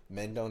gentlemen,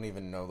 men don't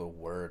even know the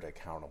word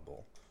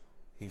accountable.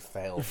 He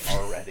failed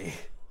already.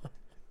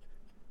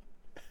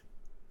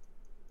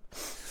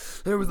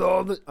 There was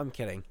all the... I'm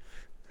kidding.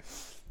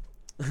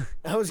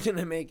 I was going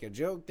to make a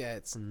joke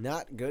that's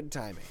not good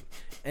timing.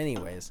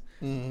 Anyways.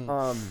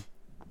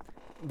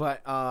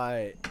 But,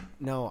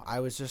 no, I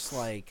was just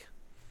like...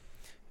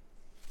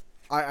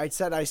 I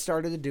said I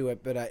started to do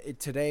it, but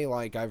today,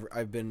 like,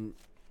 I've been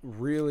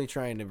really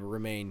trying to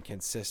remain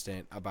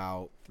consistent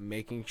about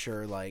making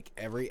sure, like,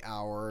 every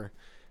hour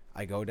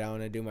I go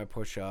down and do my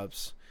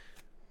push-ups.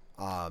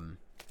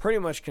 Pretty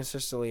much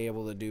consistently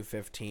able to do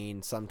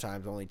 15,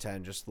 sometimes only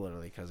 10, just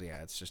literally because,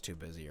 yeah, it's just too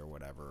busy or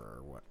whatever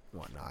or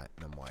whatnot.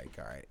 And I'm like,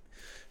 all right.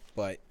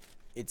 But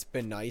it's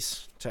been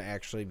nice to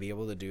actually be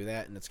able to do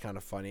that, and it's kind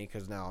of funny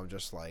because now I'm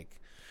just like,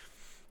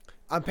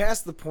 I'm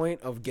past the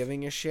point of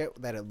giving a shit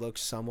that it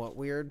looks somewhat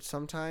weird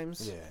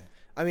sometimes. Yeah.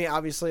 I mean,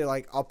 obviously,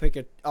 like,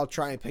 I'll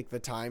try and pick the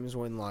times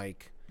when,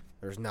 like,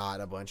 there's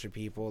not a bunch of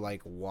people,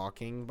 like,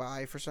 walking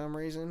by for some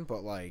reason,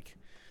 but, like,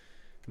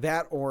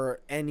 that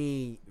or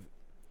any...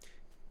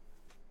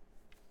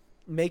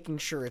 making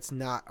sure it's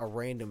not a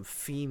random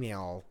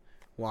female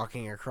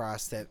walking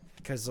across that,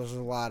 because there's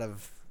a lot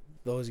of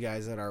those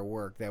guys at our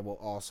work that will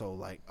also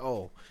like,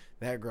 oh,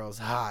 that girl's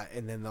hot,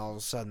 and then all of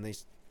a sudden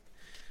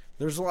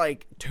there's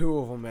like 2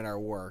 of them at our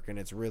work, and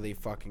it's really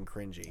fucking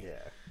cringy.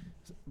 Yeah.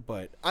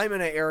 But I'm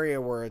in an area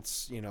where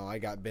it's, you know, I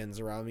got bins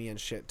around me and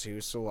shit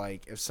too, so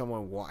like if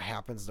someone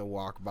happens to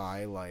walk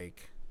by,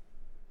 like,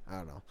 I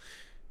don't know.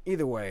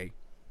 Either way,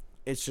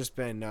 it's just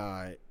been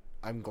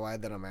I'm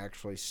glad that I'm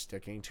actually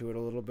sticking to it a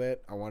little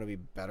bit. I want to be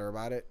better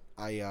about it.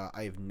 I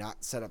have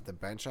not set up the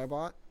bench I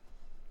bought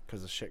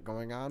because of shit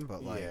going on,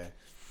 but like,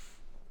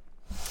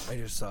 I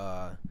just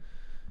I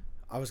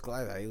was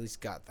glad that I at least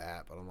got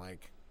that. But I'm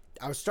like,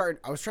 I was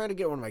trying to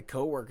get one of my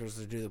coworkers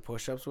to do the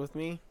push-ups with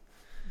me,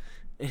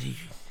 and he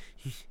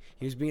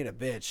was being a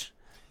bitch,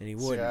 and he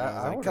wouldn't. See,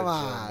 I was like, come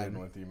on, in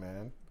with you,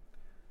 man.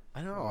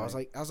 I know.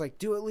 Right. I was like,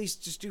 do at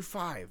least just do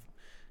 5.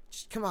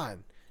 Just come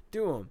on,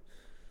 do them.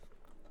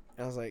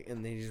 I was like,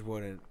 and they just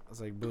wouldn't. I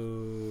was like,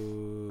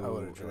 boo. I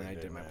would have joined in. And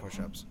I did my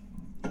push-ups.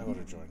 I would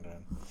have joined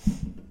in.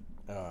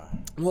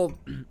 Well,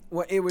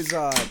 it was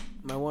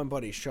my one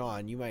buddy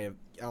Sean. You might have.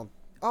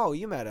 Oh,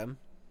 you met him.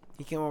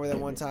 He came over that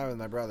one time with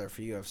my brother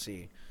for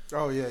UFC.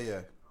 Oh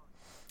yeah.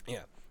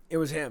 Yeah, it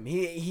was him.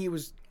 He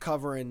was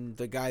covering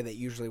the guy that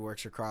usually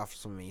works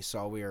across from me.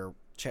 So we were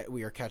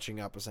catching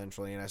up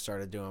essentially, and I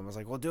started doing. I was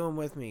like, well, do him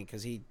with me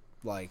because he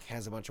like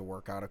has a bunch of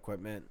workout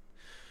equipment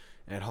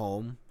at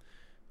home.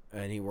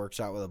 And he works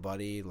out with a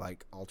buddy,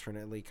 like,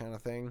 alternately kind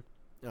of thing.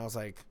 And I was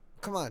like,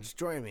 come on, just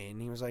join me.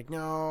 And he was like,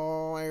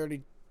 no, I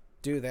already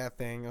do that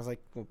thing. I was like,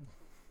 well,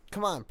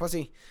 come on,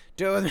 pussy,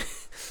 do it.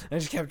 I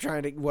just kept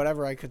trying to,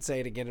 whatever I could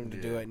say to get him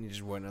to do it, and he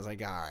just wouldn't. I was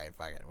like, all right,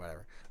 fuck it,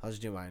 whatever. I'll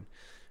just do mine.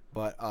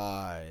 But,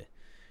 I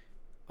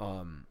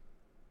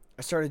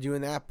started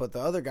doing that, but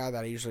the other guy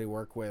that I usually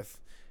work with,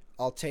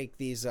 I'll take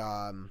these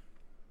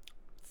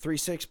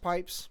 3/6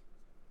 pipes.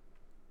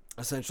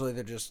 Essentially,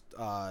 they're just,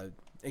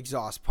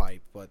 exhaust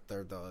pipe, but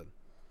they're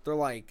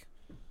like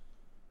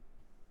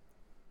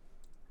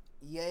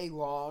yay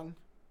long.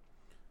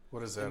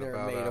 What is that they're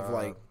about? Made of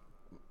like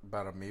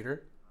about a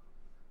meter.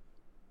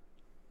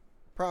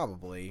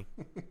 Probably.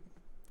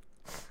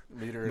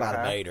 Meter.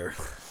 About a meter.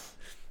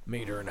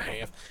 Meter and a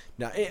half.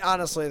 Now,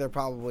 honestly, they're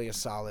probably a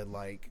solid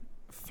like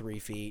 3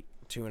 feet,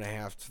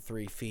 2.5 to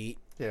 3 feet.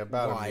 Yeah,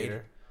 about wide. a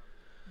meter.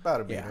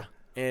 About a meter.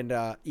 Yeah,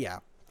 and yeah.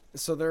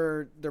 So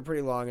they're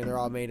pretty long, and they're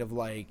all made of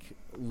like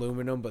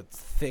aluminum, but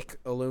thick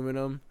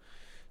aluminum.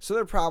 So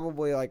they're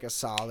probably like a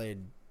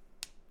solid,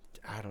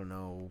 I don't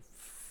know,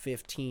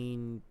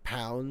 15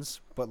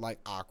 pounds, but like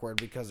awkward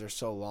because they're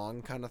so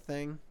long, kind of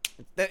thing.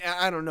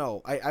 I don't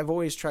know. I've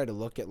always tried to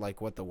look at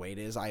like what the weight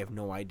is. I have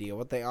no idea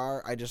what they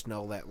are. I just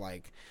know that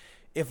like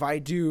if I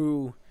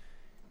do,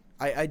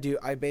 I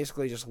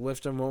basically just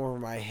lift them over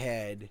my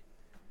head,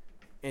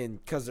 and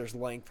because there's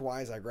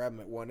lengthwise, I grab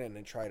them at one end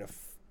and try to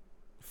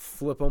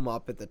flip them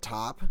up at the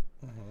top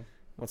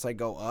once I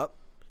go up,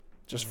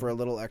 just for a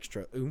little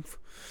extra oomph.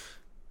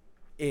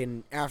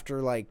 And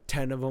after like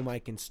 10 of them, I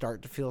can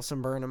start to feel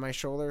some burn in my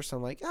shoulder. So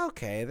I'm like,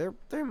 okay,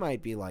 there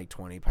might be like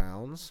 20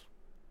 pounds.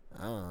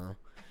 I don't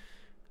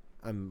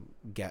know.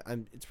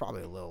 It's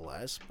probably a little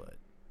less, but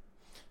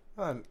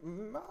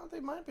they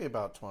might be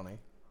about 20.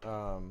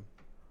 I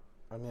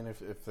mean,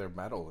 if they're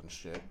metal and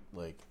shit,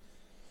 like,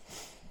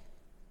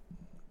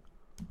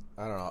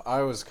 I don't know.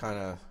 I was kind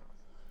of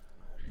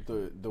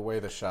the way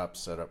the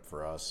shop's set up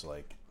for us,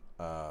 like,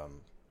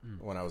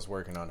 when I was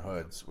working on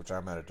hoods, which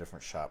I'm at a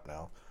different shop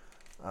now.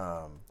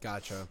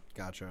 Gotcha.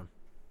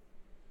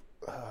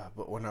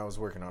 But when I was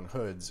working on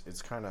hoods,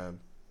 it's kind of,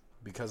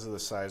 because of the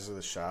size of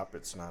the shop,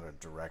 it's not a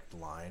direct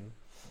line.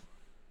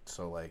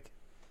 So, like,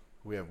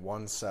 we have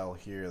one cell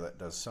here that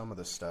does some of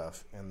the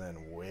stuff, and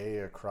then way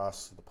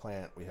across the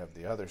plant we have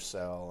the other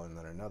cell, and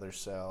then another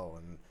cell,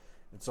 and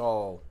it's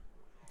all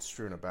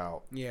strewn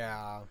about.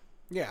 Yeah.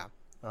 Yeah.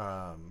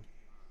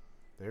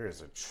 There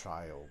is a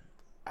child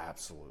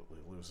absolutely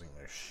losing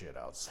their shit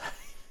outside.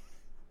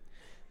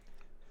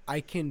 I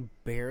can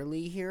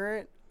barely hear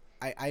it.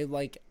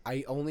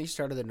 I only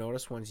started to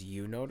notice once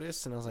you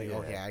noticed, and I was like,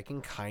 okay, I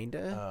can kind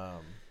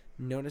of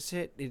notice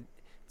it.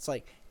 It's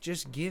like,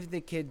 just give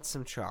the kid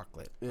some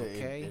chocolate,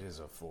 okay? It is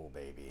a full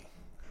baby.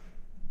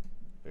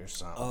 There's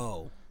some.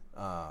 Oh.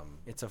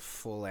 It's a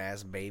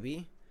full-ass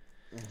baby?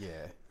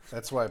 Yeah.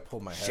 That's why I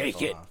pulled my Shake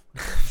headphone it.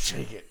 off.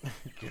 Shake it.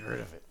 Get rid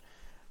of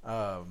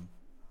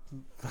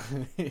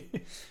it.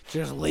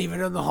 Just leave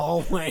it in the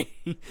hallway.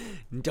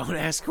 Don't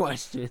ask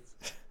questions.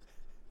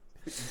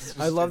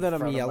 I love that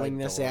I'm yelling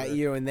this at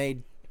you, and they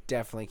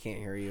definitely can't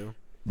hear you.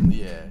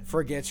 Yeah.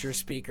 Forget your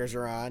speakers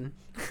are on.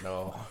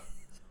 No.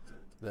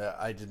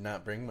 I did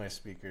not bring my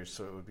speakers,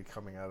 so it would be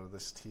coming out of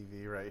this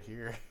TV right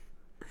here.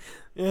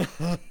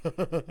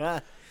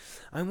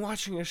 I'm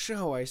watching a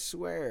show, I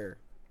swear.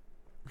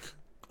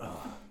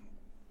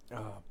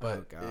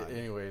 But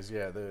anyways,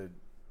 yeah, the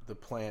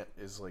plant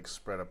is like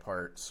spread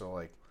apart, so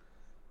like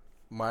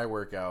my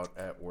workout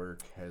at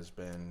work has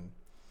been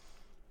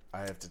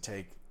I have to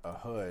take a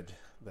hood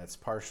that's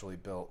partially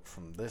built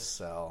from this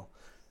cell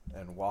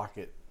and walk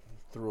it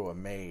through a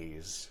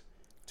maze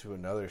to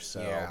another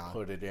cell,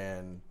 put it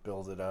in,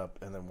 build it up,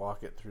 and then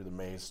walk it through the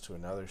maze to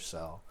another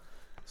cell.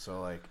 So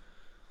like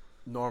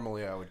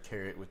normally I would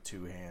carry it with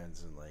two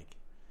hands and like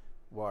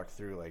walk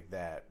through like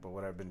that, but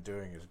what I've been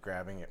doing is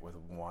grabbing it with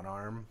one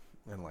arm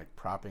and like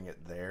propping it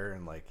there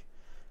and like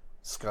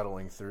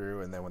scuttling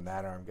through, and then when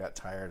that arm got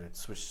tired I'd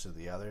switch to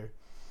the other.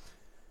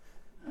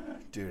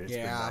 Dude, it's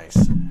been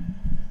nice.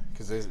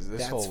 Because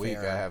this whole week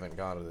I haven't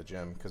gone to the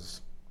gym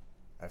because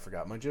I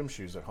forgot my gym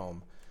shoes at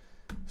home.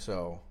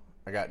 So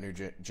I got new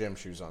gym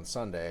shoes on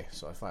Sunday,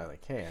 so I finally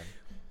can.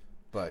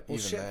 But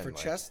even then, for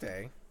chest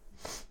day,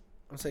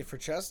 I'll say for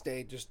chest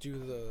day, just do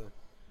the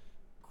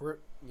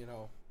grip,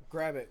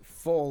 grab it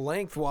full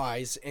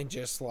lengthwise and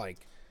just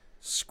like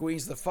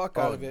squeeze the fuck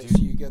out of it, so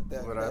you get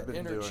that,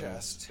 inner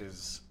chest.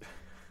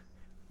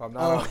 I'm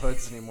not on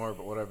hoods anymore,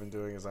 but what I've been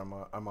doing is I'm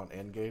on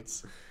end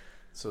gates.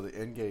 So the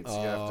end gates you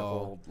have to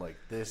hold like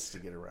this to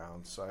get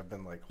around. So I've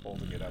been like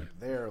holding it up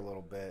there a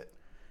little bit,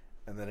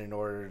 and then in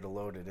order to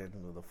load it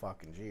into the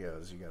fucking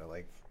geos, you gotta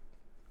like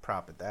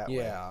prop it that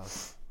way.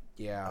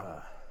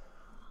 Yeah.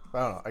 I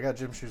don't know. I got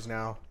gym shoes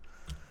now.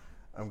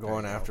 I'm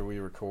going after we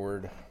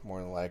record, more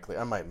than likely.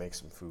 I might make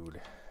some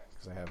food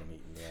because I haven't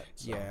eaten yet.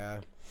 So. Yeah.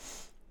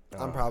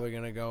 I'm probably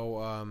gonna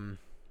go.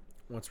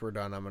 Once we're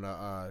done, I'm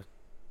gonna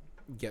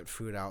get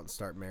food out and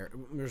start. We're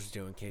just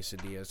doing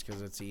quesadillas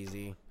because it's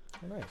easy.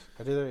 Oh, nice.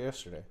 I did that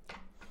yesterday.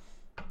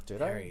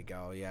 Did I? There you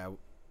go. Yeah.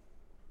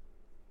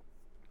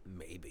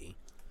 Maybe.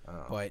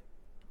 But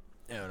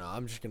I don't know.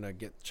 I'm just gonna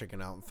get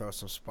chicken out and throw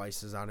some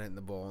spices on it in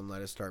the bowl and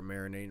let it start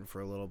marinating for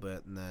a little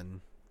bit, and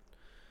then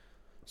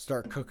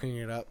start cooking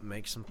it up and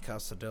make some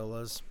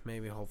quesadillas.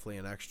 Maybe hopefully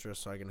an extra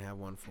so I can have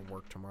one for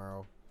work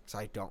tomorrow.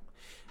 Cause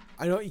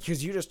I know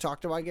because you just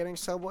talked about getting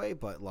Subway,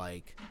 but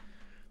like,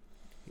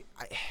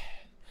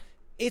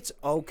 it's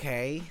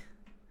okay.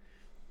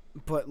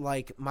 But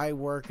like my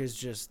work is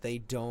just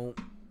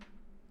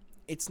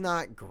it's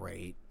not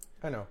great.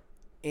 I know.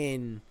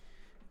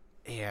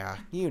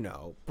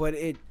 But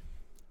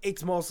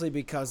it's mostly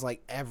because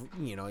like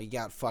you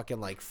got fucking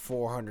like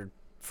 400,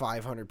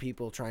 500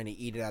 people trying to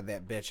eat it out of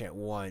that bitch at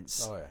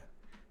once. Oh yeah.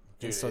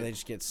 Dude, and so they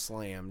just get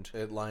slammed.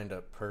 It lined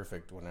up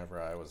perfect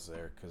whenever I was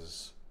there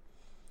because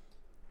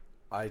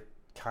I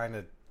kind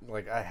of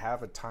like I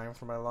have a time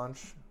for my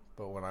lunch,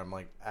 but when I'm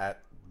like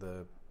at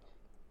the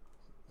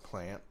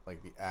plant,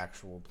 like the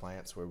actual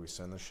plants where we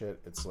send the shit,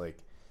 it's like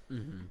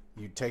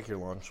you take your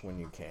lunch when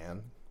you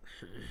can.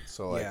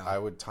 So like I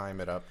would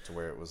time it up to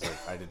where it was like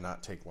I did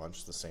not take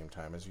lunch the same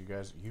time as you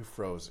guys. You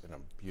froze in a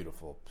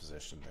beautiful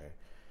position there.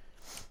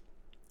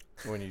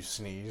 When you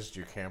sneezed,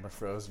 your camera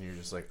froze and you're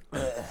just like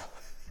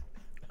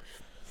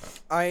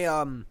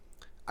I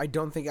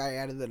don't think I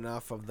added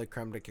enough of the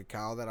creme de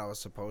cacao that I was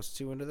supposed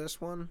to into this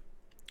one.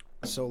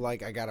 So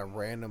like I got a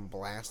random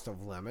blast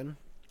of lemon.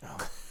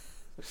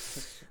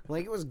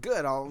 Like it was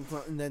good,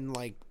 and then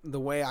like the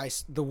way I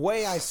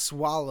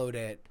swallowed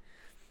it,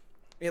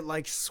 it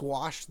like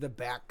swashed the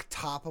back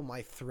top of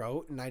my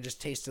throat, and I just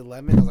tasted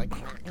lemon. I was like,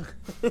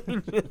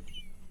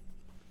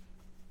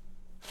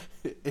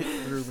 it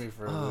threw me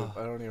for a loop.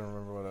 I don't even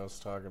remember what I was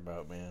talking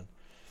about, man.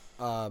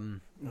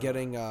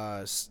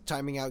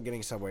 Timing out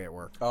getting Subway at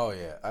work. Oh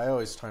yeah, I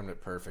always timed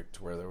it perfect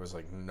to where there was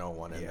like no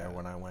one in there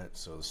when I went.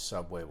 So the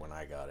Subway when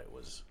I got it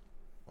was,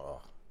 it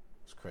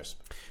was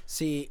crisp.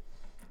 See.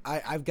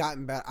 I've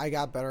gotten better. I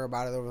got better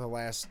about it over the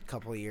last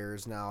couple of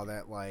years now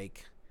that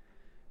like,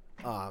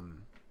 I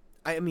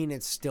mean,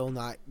 it's still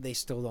not, they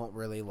still don't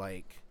really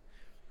like,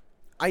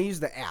 I use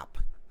the app.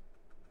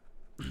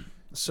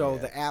 So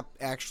the app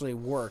actually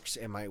works.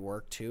 It might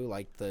work too.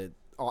 Like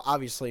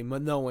obviously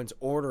no one's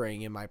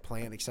ordering in my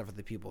plant except for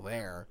the people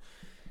there.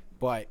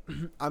 But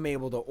I'm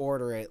able to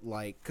order it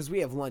because we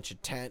have lunch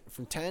at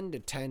from 10 to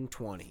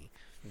 10:20.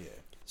 Yeah.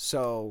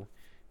 So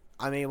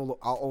I'll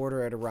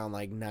order it around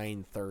like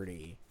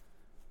 9:30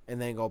 and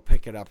then go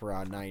pick it up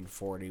around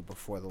 9:40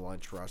 before the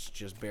lunch rush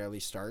just barely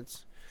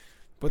starts.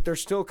 But they're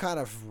still kind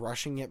of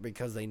rushing it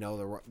because they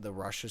know the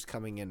rush is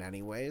coming in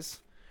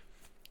anyways.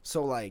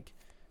 So like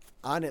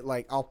on it,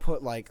 like I'll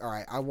put like, all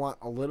right, I want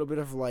a little bit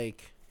of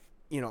like,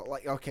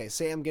 okay,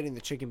 say I'm getting the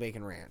chicken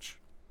bacon ranch.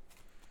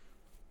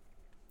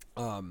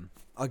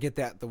 I'll get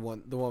that the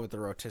one with the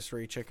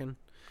rotisserie chicken,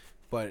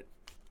 but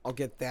I'll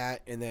get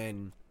that, and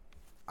then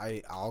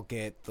I'll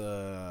get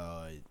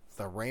the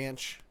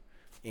ranch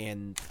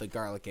and the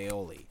garlic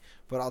aioli.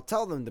 But I'll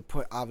tell them to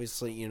put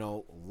obviously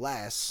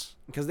less,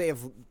 because they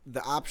have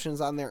the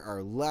options on there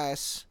are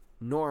less,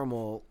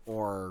 normal,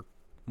 or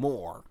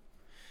more.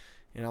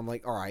 And I'm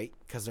like, all right,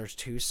 because there's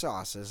 2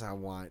 sauces, I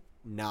want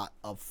not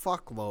a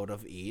fuckload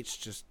of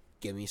each, just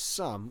give me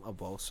some of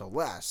both, so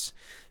less.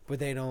 But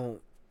they don't.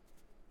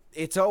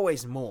 It's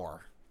always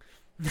more.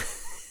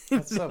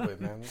 That's Subway,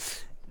 man.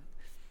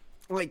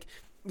 Like,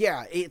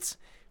 yeah, it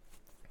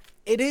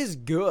is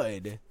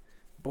good,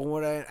 but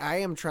what I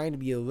am trying to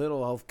be a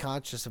little health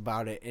conscious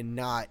about it and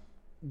not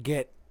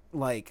get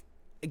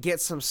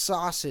some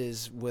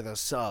sauces with a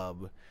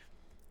sub.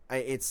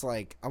 It's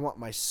like I want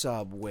my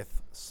sub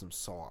with some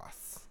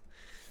sauce,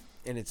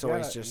 and it's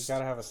always just you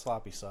gotta have a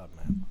sloppy sub,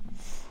 man.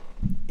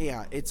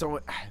 Yeah, it's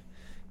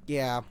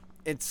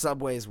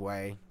Subway's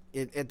way.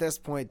 At this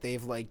point,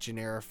 they've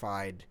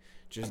generified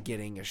just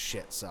getting a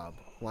shit sub.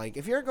 Like,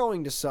 if you're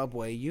going to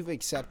Subway, you've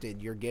accepted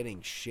you're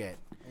getting shit.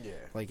 Yeah.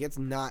 Like, it's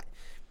not,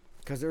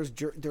 because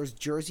there's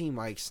Jersey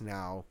Mike's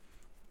now.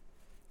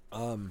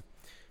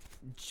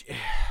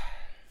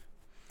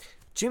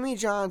 Jimmy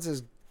John's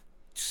is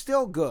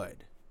still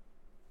good.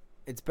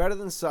 It's better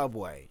than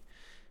Subway,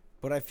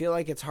 but I feel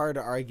like it's hard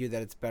to argue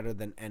that it's better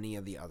than any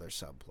of the other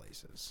sub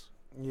places.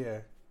 Yeah.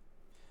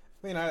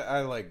 I mean, I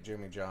like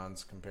Jimmy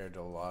John's compared to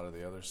a lot of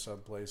the other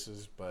sub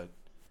places, but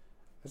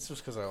it's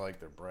just because I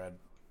like their bread.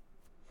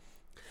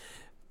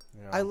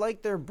 I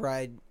like their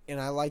bread,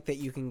 and I like that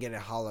you can get it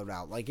hollowed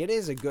out. Like, it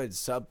is a good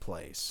sub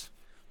place.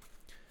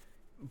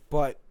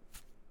 But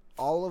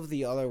all of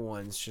the other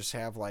ones just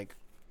have,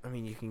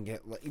 you can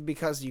get,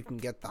 because you can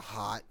get the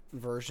hot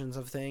versions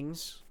of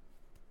things.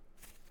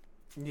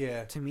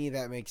 Yeah. To me,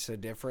 that makes a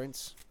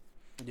difference.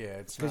 Yeah,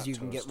 it's because you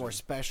can get more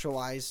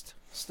specialized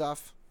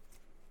stuff.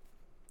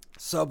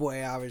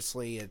 Subway,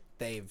 obviously,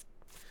 like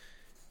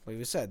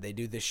we said, they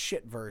do the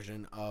shit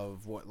version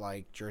of what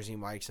Jersey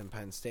Mike's and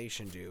Penn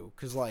Station do.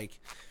 Because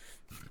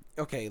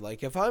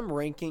if I'm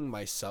ranking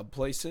my sub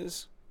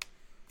places,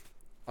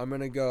 I'm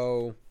gonna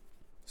go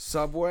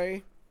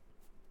Subway,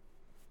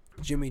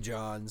 Jimmy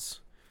John's,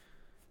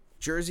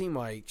 Jersey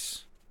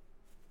Mike's,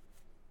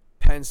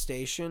 Penn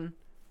Station,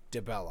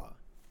 DeBella.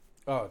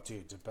 Oh,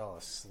 dude,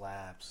 DeBella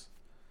slaps.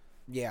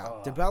 Yeah,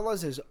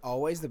 DeBella's is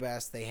always the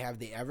best. They have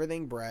the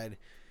everything bread.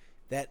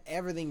 That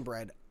everything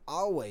bread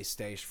always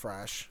stays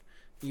fresh.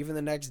 Even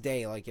the next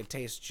day, it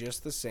tastes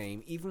just the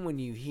same. Even when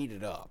you heat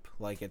it up,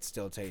 it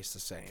still tastes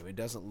the same. It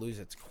doesn't lose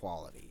its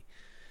quality.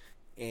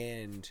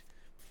 And,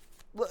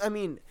 I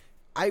mean,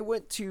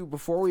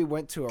 before we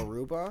went to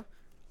Aruba,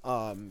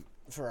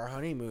 for our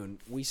honeymoon,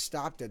 we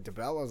stopped at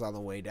DeBella's on the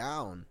way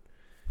down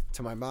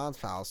to my mom's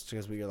house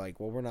because we were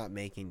like, well, we're not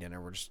making dinner.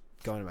 We're just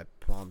going to my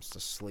mom's to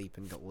sleep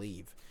and to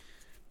leave.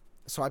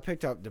 So I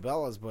picked up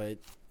DeBella's, but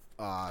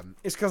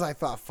it's because I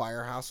thought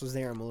Firehouse was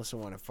there and Melissa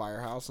wanted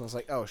Firehouse, and I was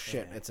like, oh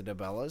shit, it's a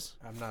DeBella's.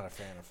 I'm not a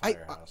fan of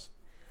Firehouse.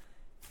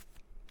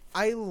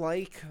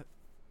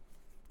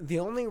 The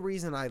only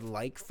reason I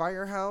like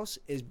Firehouse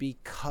is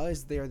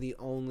because they're the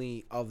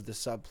only of the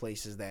sub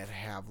places that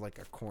have a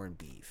corned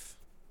beef.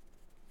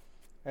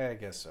 I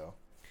guess so.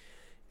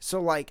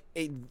 So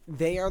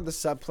they are the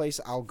sub place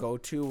I'll go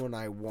to when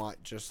I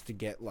want just to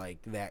get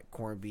that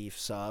corned beef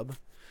sub,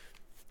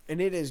 and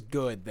it is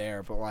good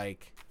there, but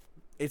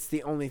it's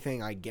the only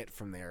thing I get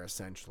from there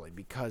essentially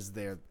because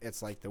it's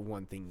the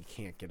one thing you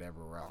can't get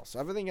everywhere else.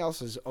 Everything else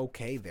is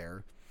okay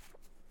there,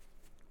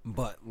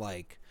 but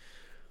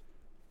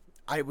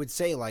I would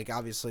say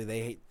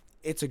obviously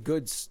it's a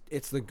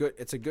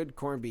good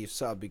corned beef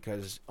sub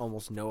because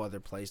almost no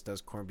other place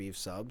does corned beef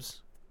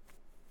subs.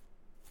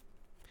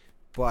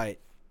 But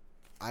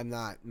I'm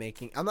not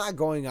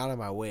going out of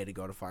my way to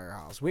go to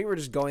Firehouse. We were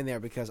just going there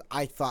because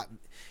I thought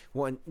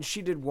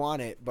she did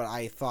want it, but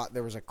I thought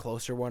there was a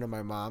closer one of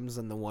my mom's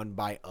than the one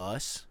by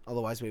us.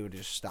 Otherwise, we would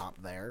just stop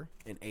there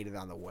and ate it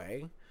on the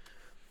way.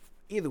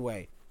 Either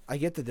way, I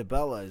get the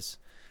DeBella's,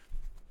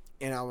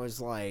 and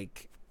I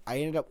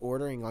ended up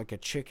ordering a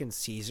chicken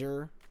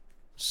Caesar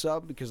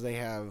sub because they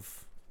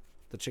have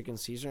the chicken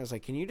Caesar. I was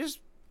like, can you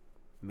just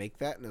make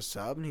that in a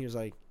sub? And he was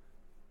like,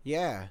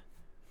 yeah,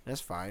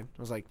 that's fine.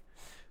 I was like,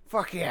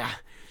 fuck yeah.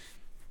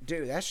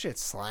 Dude, that shit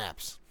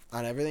slaps.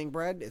 On everything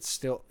bread,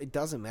 it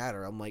doesn't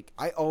matter. I'm like,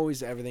 I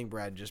always everything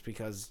bread just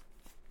because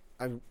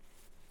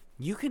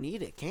you can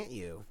eat it, can't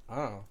you?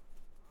 Oh.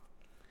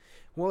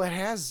 Well, it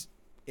has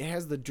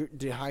the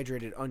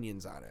dehydrated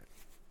onions on it.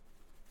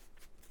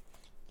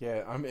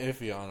 Yeah, I'm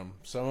iffy on them.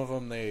 Some of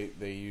them they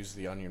use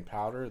the onion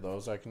powder.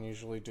 Those I can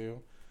usually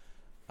do.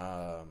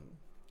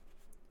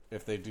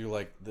 If they do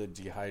like the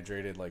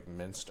dehydrated like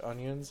minced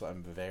onions,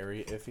 I'm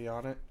very iffy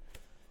on it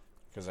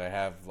because I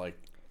have like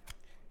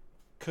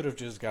could have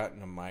just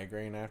gotten a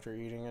migraine after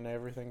eating an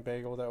everything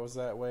bagel that was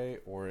that way,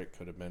 or it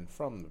could have been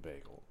from the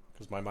bagel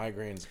because my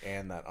migraines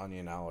and that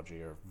onion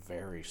allergy are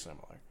very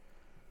similar.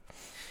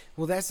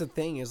 Well, that's the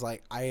thing is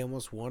like I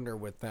almost wonder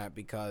with that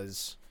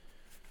because,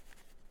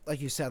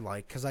 like you said,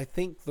 like because I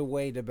think the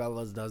way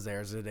DeBella's does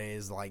theirs today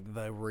is like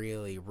the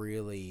really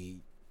really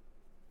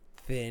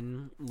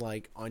thin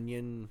like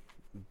onion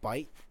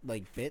bite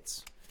like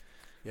bits.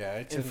 Yeah, I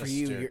And tend for to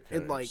you,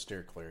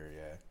 steer clear.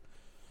 Yeah.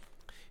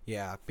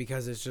 Yeah,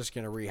 because it's just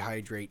gonna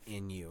rehydrate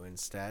in you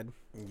instead.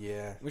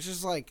 Yeah. Which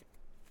is like,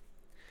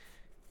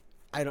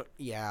 I don't.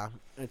 Yeah,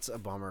 it's a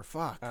bummer.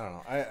 Fuck. I don't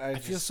know. I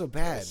feel so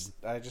bad.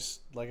 I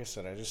just like I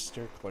said, I just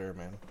steer clear,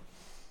 man.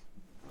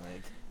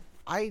 Like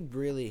I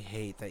really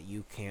hate that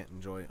you can't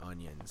enjoy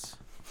onions.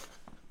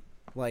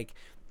 Like,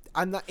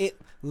 I'm not. It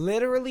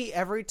literally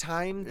every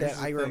time that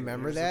I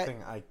remember that.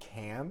 I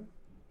can,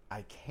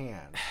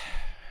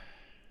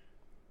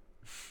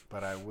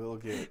 but I will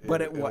get.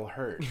 But it'll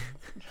hurt.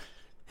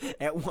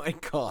 At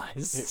what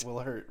cost? It will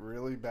hurt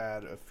really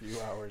bad a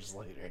few hours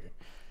later.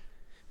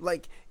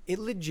 Like, it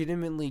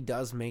legitimately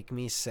does make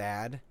me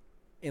sad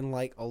and,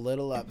 like, a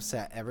little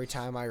upset every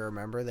time I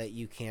remember that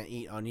you can't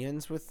eat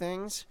onions with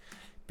things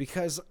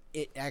because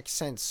it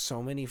accents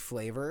so many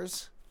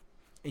flavors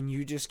and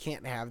you just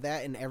can't have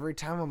that. And every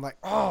time I'm like,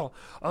 oh,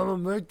 I'm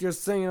going to make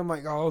this thing. And I'm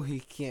like, oh, he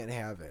can't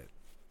have it.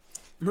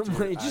 Dude,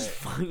 like, just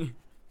funny.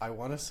 I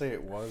want to say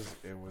it was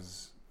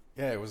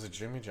a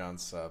Jimmy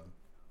John's sub.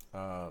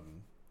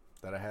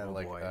 That I had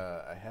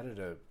I had it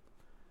a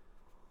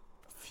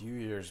few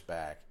years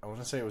back. I want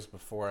to say it was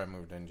before I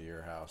moved into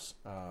your house.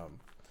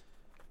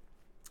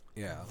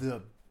 Yeah.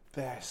 The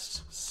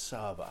best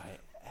sub I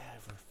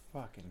ever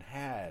fucking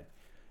had.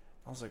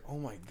 I was like, oh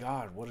my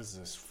god, what is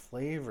this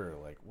flavor?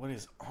 Like, what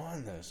is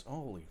on this?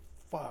 Holy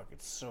fuck,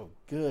 it's so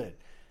good.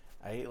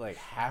 I ate like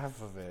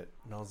half of it,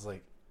 and I was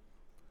like,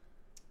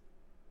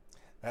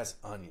 that's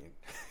onion.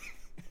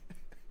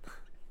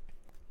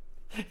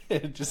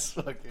 It just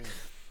fucking...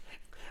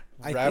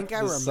 I think I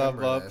remember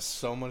sub up, this.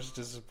 So much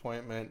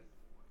disappointment.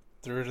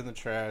 Threw it in the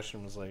trash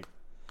and was like,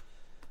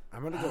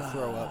 I'm gonna go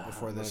throw up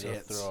before this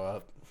hits. Throw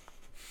up.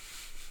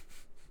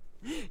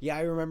 Yeah,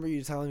 I remember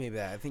you telling me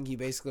that. I think you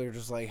basically were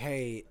just like,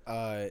 "Hey,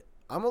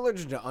 I'm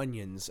allergic to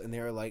onions," and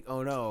they were like,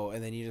 "Oh no!"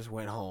 And then you just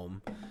went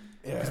home.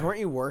 Yeah. Because weren't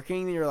you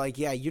working? And you're like,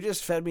 "Yeah, you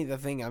just fed me the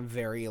thing I'm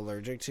very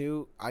allergic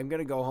to. I'm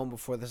gonna go home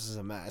before this is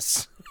a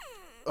mess."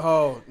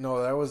 Oh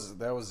no, that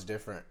was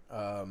different.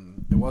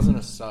 It wasn't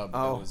a sub.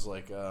 Oh. It was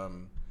like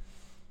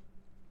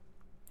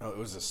it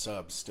was a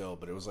sub still,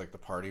 but it was like the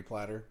party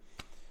platter.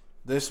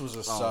 This was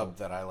a sub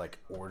that I like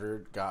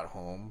ordered, got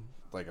home,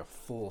 like a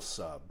full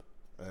sub,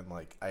 and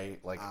like I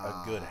ate like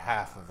a good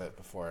half of it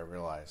before I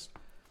realized.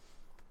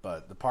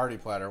 But the party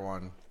platter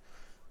one,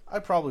 I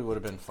probably would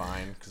have been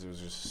fine because it was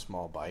just a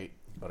small bite.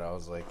 But I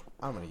was like,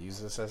 I'm gonna use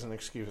this as an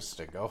excuse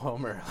to go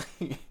home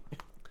early.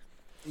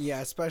 Yeah,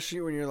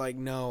 especially when you're like,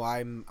 no,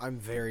 I'm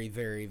very,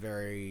 very,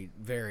 very,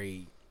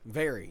 very,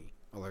 very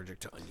allergic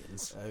to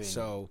onions. I mean,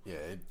 so yeah,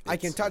 I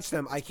can touch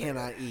them. I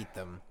cannot eat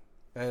them.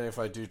 And if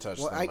I do touch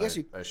them,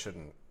 I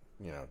shouldn't,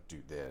 do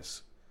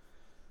this.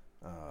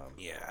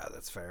 Yeah,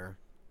 that's fair.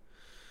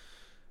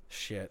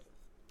 Shit.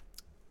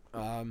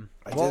 I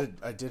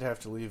did have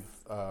to leave.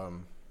 I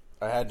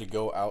had to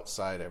go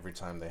outside every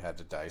time they had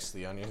to dice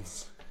the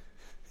onions.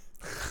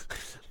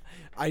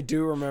 I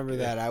do remember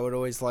that. I would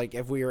always like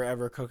if we were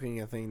ever cooking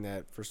a thing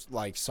that for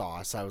like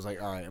sauce, I was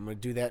like, all right, I'm gonna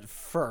do that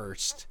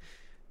first,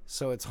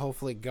 so it's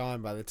hopefully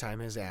gone by the time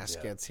his ass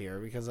gets here,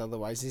 because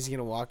otherwise he's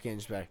gonna walk in and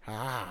just be like,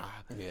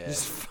 yeah.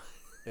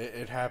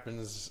 It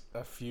happens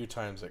a few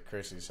times at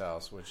Chrissy's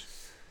house, which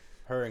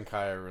her and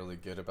Kai are really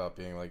good about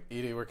being like,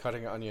 Edie, we're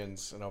cutting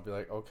onions, and I'll be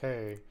like,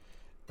 okay,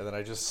 and then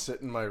I just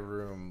sit in my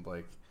room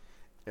like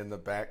in the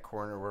back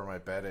corner where my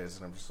bed is,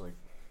 and I'm just like,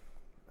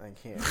 I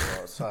can't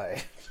go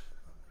outside.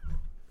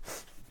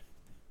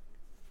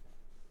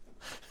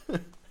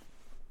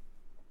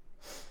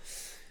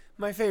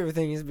 My favorite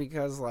thing is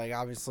because, like,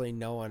 obviously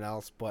no one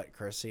else but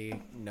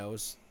Chrissy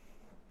knows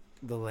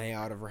the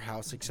layout of her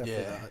house except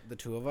for the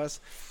two of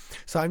us.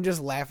 So I'm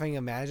just laughing,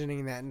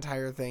 imagining that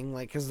entire thing,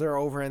 like, because they're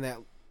over in that,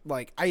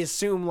 like, I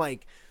assume,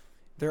 like,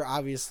 they're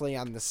obviously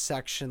on the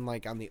section,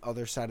 like, on the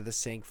other side of the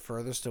sink,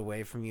 furthest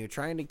away from you,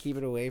 trying to keep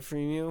it away from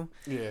you.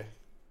 Yeah.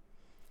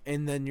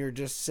 And then you're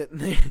just sitting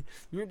there.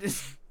 You're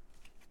just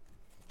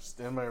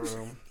in my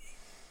room.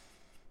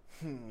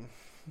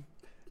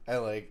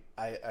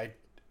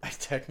 I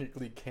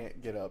technically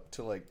can't get up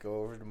to, like,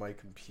 go over to my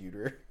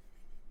computer.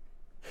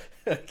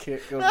 I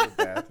can't go to the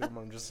bathroom.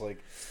 I'm just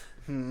like,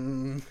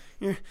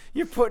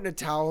 You're putting a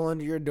towel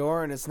under your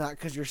door, and it's not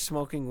because you're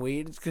smoking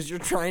weed. It's because you're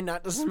trying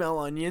not to smell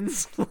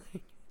onions.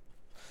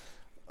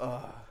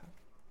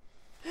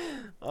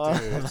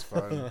 it's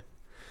fun.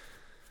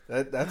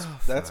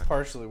 That's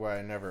partially why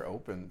I never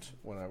opened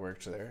when I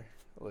worked there.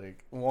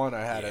 Like, one,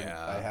 I had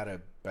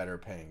a better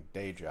paying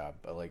day job,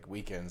 but like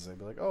weekends they'd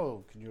be like,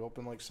 "Oh, can you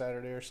open like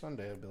Saturday or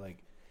Sunday?" I'd be like,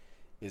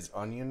 "Is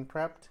onion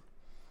prepped?"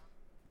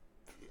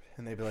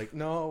 And they'd be like,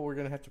 "No, we're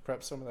gonna have to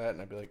prep some of that,"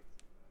 and I'd be like,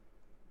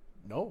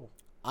 "No."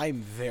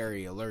 I'm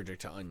very allergic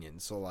to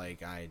onions, so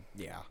like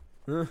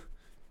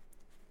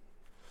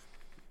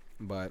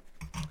But,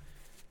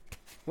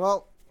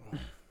 well,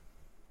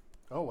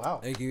 oh wow!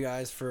 Thank you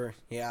guys for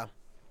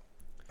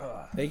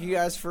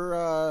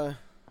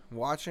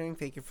watching.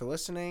 Thank you for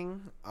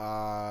listening.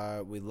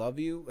 We love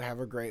you. Have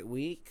a great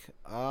week.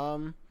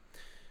 We'll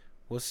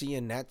see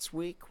you next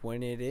week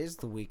when it is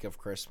the week of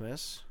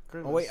Christmas.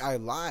 Oh wait, I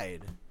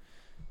lied.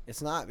 It's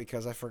not,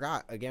 because I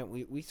forgot. Again,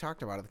 we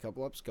talked about it a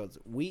couple episodes.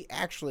 We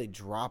actually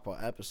drop an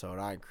episode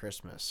on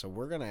Christmas, so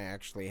we're gonna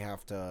actually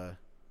have to.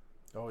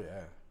 Oh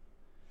yeah.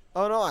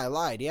 Oh no, I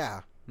lied.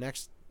 Yeah,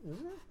 next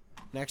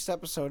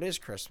episode is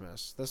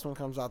Christmas. This one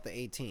comes out the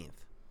 18th.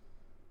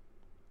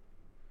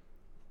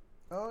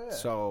 Oh yeah.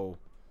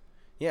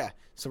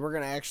 So we're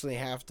gonna actually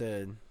have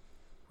to.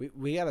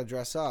 We gotta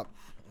dress up.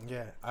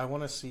 Yeah, I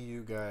want to see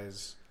you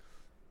guys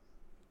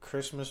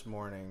Christmas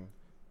morning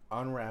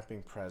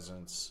unwrapping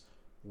presents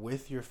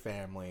with your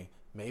family,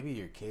 maybe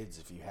your kids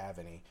if you have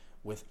any,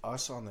 with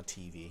us on the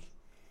TV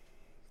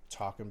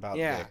talking about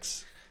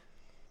dicks.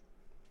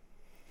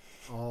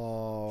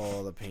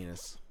 Oh, the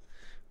penis.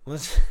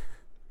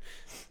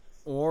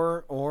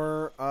 Or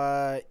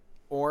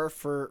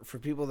for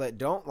people that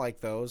don't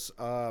like those,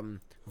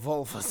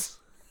 vulvas.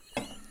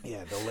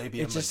 Yeah, the labia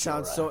majora. It just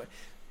sounds so.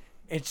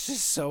 It's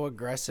just so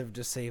aggressive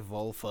to say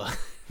vulva.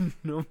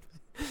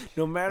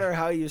 No matter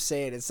how you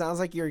say it, it sounds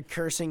like you're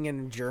cursing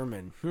in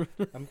German. I'm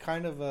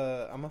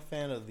a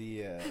fan of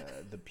the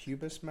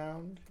pubis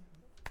mound.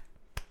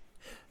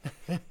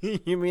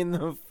 You mean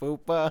the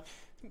fupa?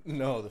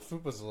 No, the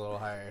fupa's a little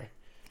higher.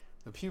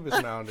 The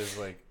pubis mound is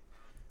like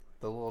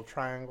the little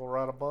triangle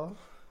right above.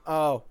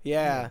 Oh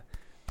yeah,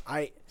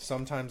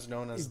 sometimes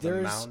known as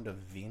the mound of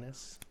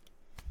Venus.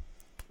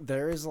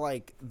 There is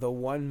like the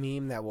one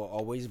meme that will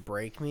always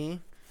break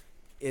me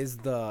is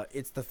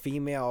it's the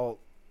female.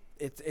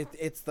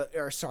 It's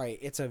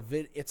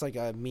like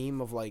a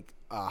meme of like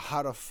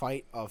how to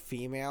fight a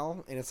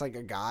female, and it's like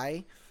a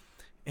guy,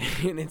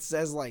 and it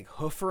says like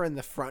hoofer in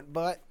the front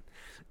butt,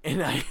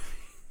 and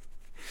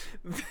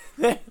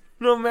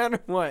no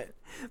matter what,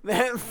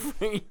 that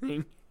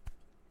phrasing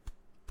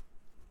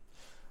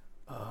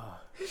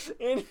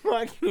it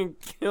fucking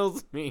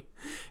kills me.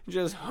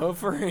 Just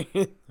hoofer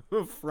in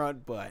the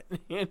front butt.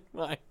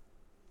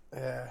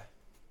 Yeah.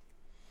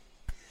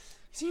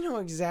 So you know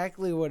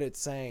exactly what it's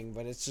saying,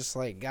 but it's just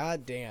like,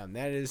 God damn,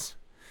 that's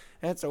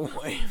a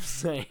way of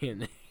saying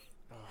it.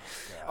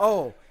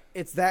 Oh,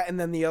 it's that, and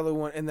then the other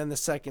one, and then the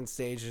second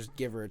stage is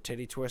give her a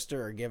titty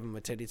twister, or give him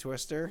a titty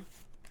twister.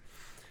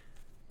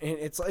 And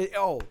it's like,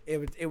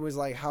 it was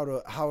like how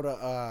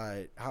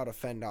to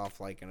fend off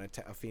like a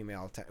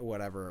female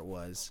whatever it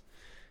was.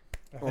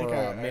 I think or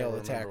a male I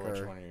attacker.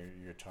 Which one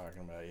you're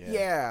talking about? Yeah.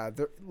 Yeah,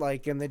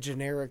 like in the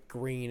generic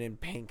green and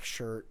pink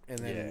shirt, and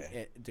then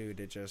it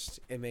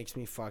makes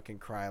me fucking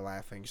cry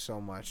laughing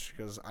so much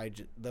because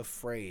that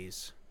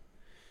phrase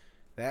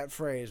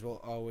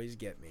will always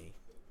get me.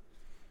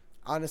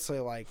 Honestly,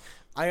 like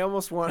I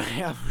almost want to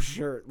have a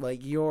shirt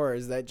like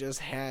yours that just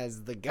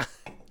has the guy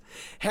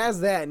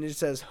has that and it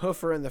says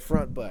hoofer in the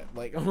front butt.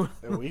 Like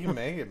we can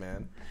make it,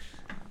 man.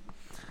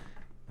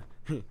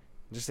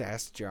 Just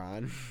ask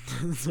John.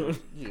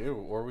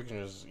 Or we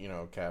can just,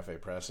 cafe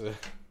press it.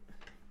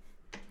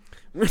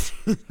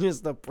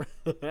 Just a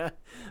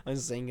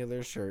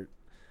singular shirt.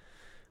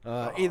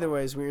 Either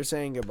ways, we were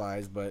saying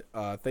goodbyes, but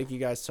thank you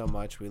guys so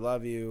much. We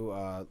love you.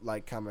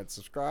 Like, comment,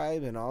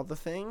 subscribe, and all the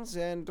things.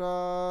 And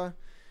we'll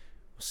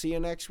see you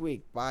next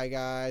week. Bye,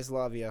 guys.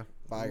 Love you.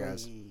 Bye,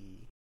 guys.